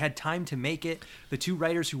on it. They had time to make it. The two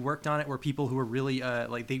writers who worked on it were people who were really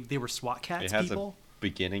they were SWAT cats It has people. a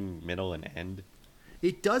beginning, middle, and end.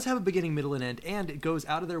 It does have a beginning, middle, and end, and it goes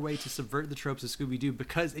out of their way to subvert the tropes of Scooby-Doo,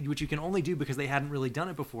 which you can only do because they hadn't really done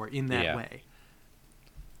it before in that Yeah. way.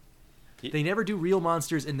 They never do real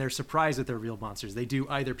monsters, and they're surprised that they're real monsters. They do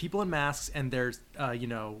either people in masks, and they're,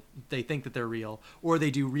 they think that they're real, or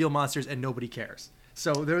they do real monsters, and nobody cares.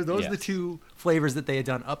 So those are the Yes. two flavors that they had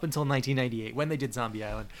done up until 1998, when they did Zombie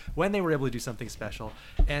Island, when they were able to do something special,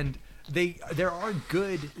 and there are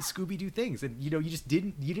good Scooby-Doo things, and you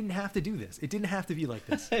didn't have to do this. It didn't have to be like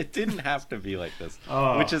this. It didn't have to be like this,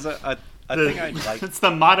 Oh. which is a thing I like. It's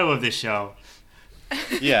the motto of this show.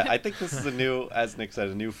 Yeah, I think this is as Nick said,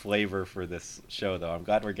 a new flavor for this show, though. I'm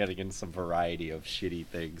glad we're getting into some variety of shitty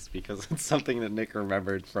things, because it's something that Nick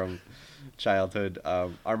remembered from childhood.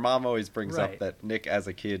 Our mom always brings up Right. that Nick, as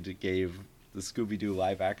a kid, gave the Scooby-Doo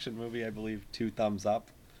live-action movie, I believe, 2 thumbs up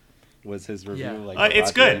was his review. Yeah. Like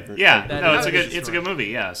It's Roger good. Ebert Yeah, type That no, is it's a a good good it's a good movie.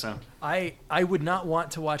 Yeah, so I would not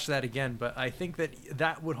want to watch that again, but I think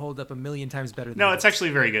that would hold up a million times better than no, it's this.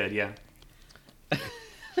 actually very good. Yeah.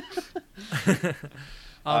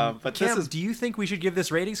 But Cam, this is do you think we should give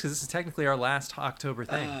this ratings? Because this is technically our last October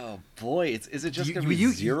thing. oh boy, is it just You- gonna be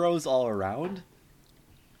you- zeros all around?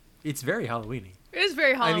 It's very Halloweeny. It is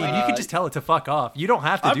very I Halloween. mean, you could just tell it to fuck off. You don't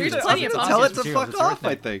have to I'm do gonna, this. plenty I'm of gonna tell it to material. fuck It's our off.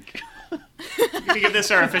 I thing. think. We're gonna give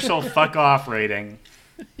this our official fuck off rating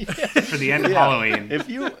for the end of Yeah. Halloween. If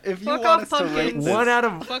you Fuck want off, us to rate pumpkins. this, One out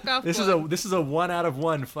of Fuck off. this one. is a 1 out of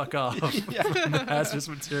 1 fuck off from the hazardous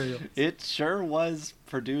material. it sure was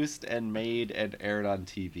produced and made and aired on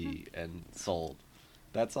TV and sold.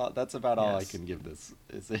 That's all. That's about all I Yes. can give this.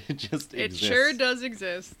 Is it just It exists. sure does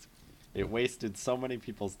exist. It wasted so many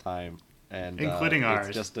people's time, and Including ours.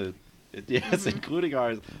 It's just yes, including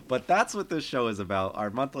ours. But that's what this show is about. Our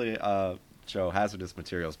monthly show, Hazardous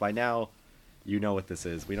Materials. By now, you know what this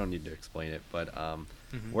is. We don't need to explain it. But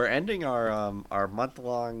we're ending our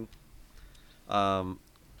month-long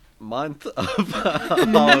month of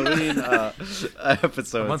Halloween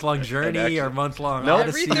episodes. A month-long And journey actually- or month-long No,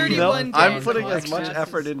 Every odyssey. 31 I'm days, putting the as much collection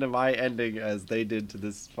effort is- into my ending as they did to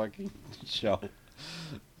this fucking show.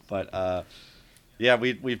 But yeah,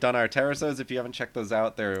 we've done our Terrasodes. If you haven't checked those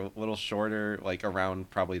out, they're a little shorter, like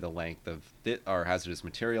around probably the length of our hazardous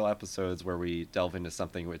material episodes, where we delve into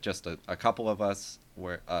something with just a couple of us,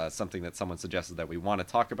 where something that someone suggested that we want to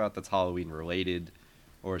talk about that's Halloween related,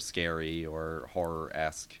 or scary, or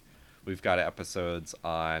horror-esque. We've got episodes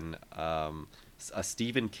on a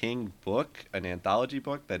Stephen King book, an anthology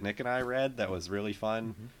book that Nick and I read that was really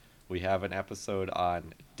fun. We have an episode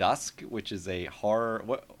on Dusk, which is a horror.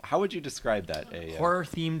 How would you describe that?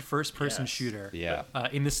 Horror-themed first-person Yes. shooter. Yeah.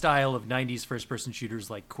 In the style of 90s first-person shooters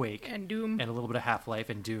like Quake And Doom. and a little bit of Half-Life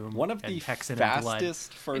and Doom. One of and the Hexen and Blood.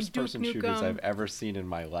 fastest first-person Duke shooters Nukem. I've ever seen in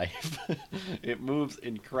my life. It moves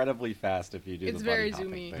incredibly fast if you do It's the very buddy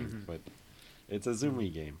hopping zoomy. thing, but it's a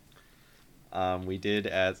zoomy game. We did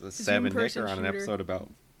as Sam and Nick person are on an shooter. episode about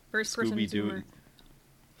First person Scooby Doo zoomer.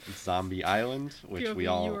 Zombie Island, which we POV,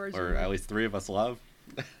 all, you are or zoomer. at least 3 of us love.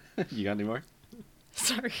 You got any more?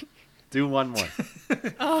 Sorry. Do one more.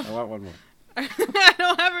 Oh. I want one more. I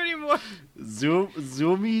don't have any more.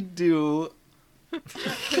 Zoomy Doo.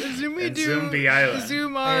 Zoomy And Doo. Zombie Island.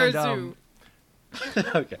 Zoom our And, zoo.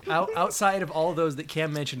 Okay. Outside of all those that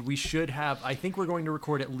Cam mentioned, we should have. I think we're going to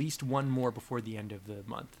record at least one more before the end of the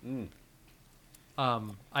month.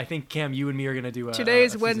 I think Cam, you and me are going to do a. Today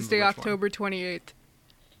is a season of Wednesday, which one? October 28th.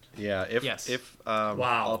 Yeah, if Yes.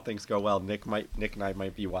 Wow. all things go well, Nick and I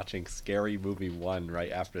might be watching Scary Movie 1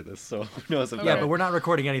 right after this. So who knows if Yeah, that- but we're not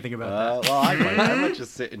recording anything about that. well, I might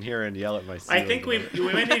just sit in here and yell at my I think ceiling.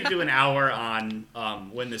 we might need to do an hour on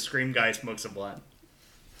when the Scream guy smokes a blunt.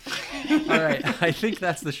 All right, I think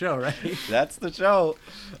that's the show, right? That's the show.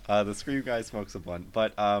 The Scream Guy smokes a blunt.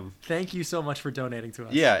 But Thank you so much for donating to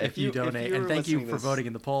us. Yeah, if you donate, and thank you for voting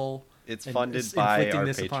in the poll. it's and funded is by inflicting our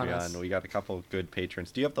this upon us. Patreon. We got a couple of good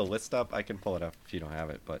patrons. Do you have the list up? I can pull it up if you don't have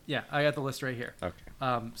it. But Yeah, I got the list right here.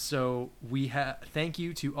 okay. So we have thank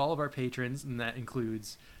you to all of our patrons, and that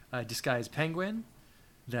includes Disguise Penguin,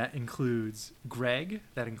 that includes Greg,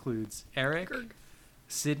 that includes Eric, Greg.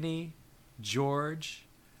 Sydney, George,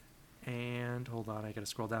 and hold on, I gotta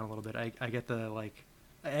scroll down a little bit. I get the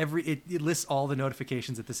it lists all the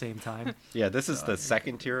notifications at the same time. Yeah, this is the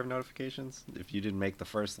second tier of notifications. If you didn't make the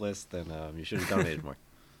first list, then you should have donated more.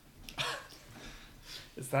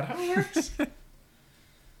 Is that how it works?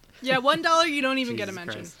 Yeah, $1 you don't even get a Jesus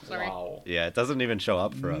mention. Christ. Sorry. Wow. Yeah, it doesn't even show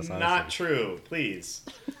up for us. Not honestly. true. Please.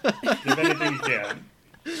 Give anything you can.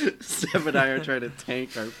 Sam and I are trying to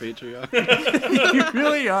tank our Patreon. You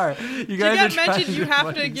really are. You To guys get are trying mentioned, you have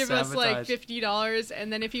to fucking give us like sabotage. $50,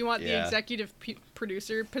 and then if you want the Yeah. executive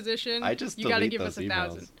producer position, I just you got to delete give us those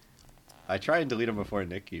 1,000. emails. I try and delete them before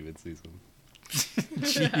Nick even sees them.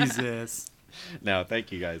 Jesus. No,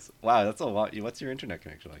 thank you guys. Wow, that's a lot. What's your internet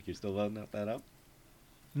connection like? You still loading that up?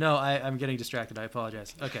 No, I'm getting distracted. I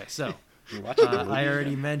apologize. Okay, so You're watching the movie I already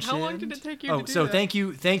right now? mentioned. How long did it take you Oh, to do so that? thank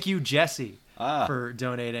you, Jesse, Ah. for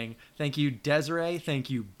donating. Thank you, Desiree. Thank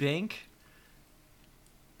you, Bink.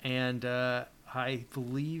 And I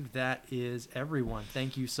believe that is everyone.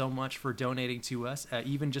 Thank you so much for donating to us.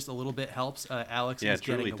 Even just a little bit helps. Alex Yeah, is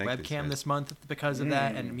getting truly a thank these webcam guys. this month because of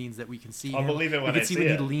that, and it means that we can see I'll him. believe it when we can I see see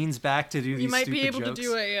when it. he leans back to do these You might be stupid able jokes. to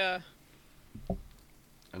do A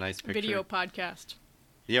nice picture. video podcast.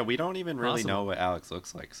 Yeah, we don't even really Possible. know what Alex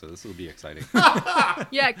looks like, so this will be exciting.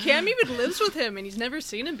 Yeah, Cam even lives with him, and he's never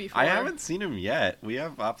seen him before. I haven't seen him yet. We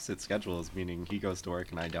have opposite schedules, meaning he goes to work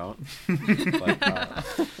and I don't. But,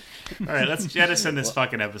 All right, let's jettison this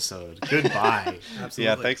fucking episode. Goodbye. Absolutely.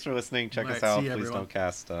 yeah, thanks for listening. Check All us right, out. see you, Please everyone. don't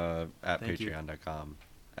cast at Thank you. patreon.com.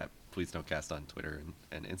 at Please Don't Cast on Twitter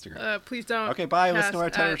and Instagram. Please don't. Okay, bye. Listen cast to our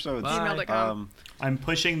 10 at episodes. gmail.com. I'm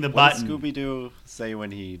pushing the What does button. Scooby-Doo say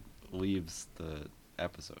when he leaves the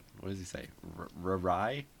episode? What does he say?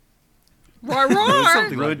 Rye? Roar, roar!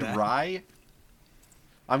 Something like Rud that. Rye?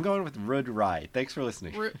 I'm going with Rud Rye. Thanks for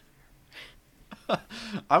listening.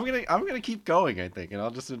 I'm gonna keep going, I think, and I'll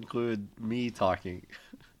just include me talking.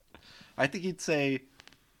 I think he'd say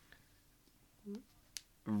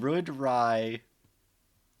Rud Rye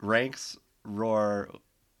ranks roar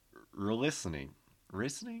listening.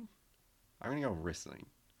 Listening? I'm gonna go listening.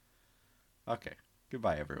 Okay.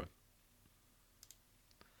 Goodbye, everyone.